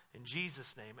hearts. In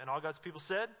Jesus' name. And all God's people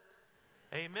said,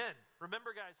 amen.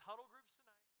 Remember, guys, huddle group.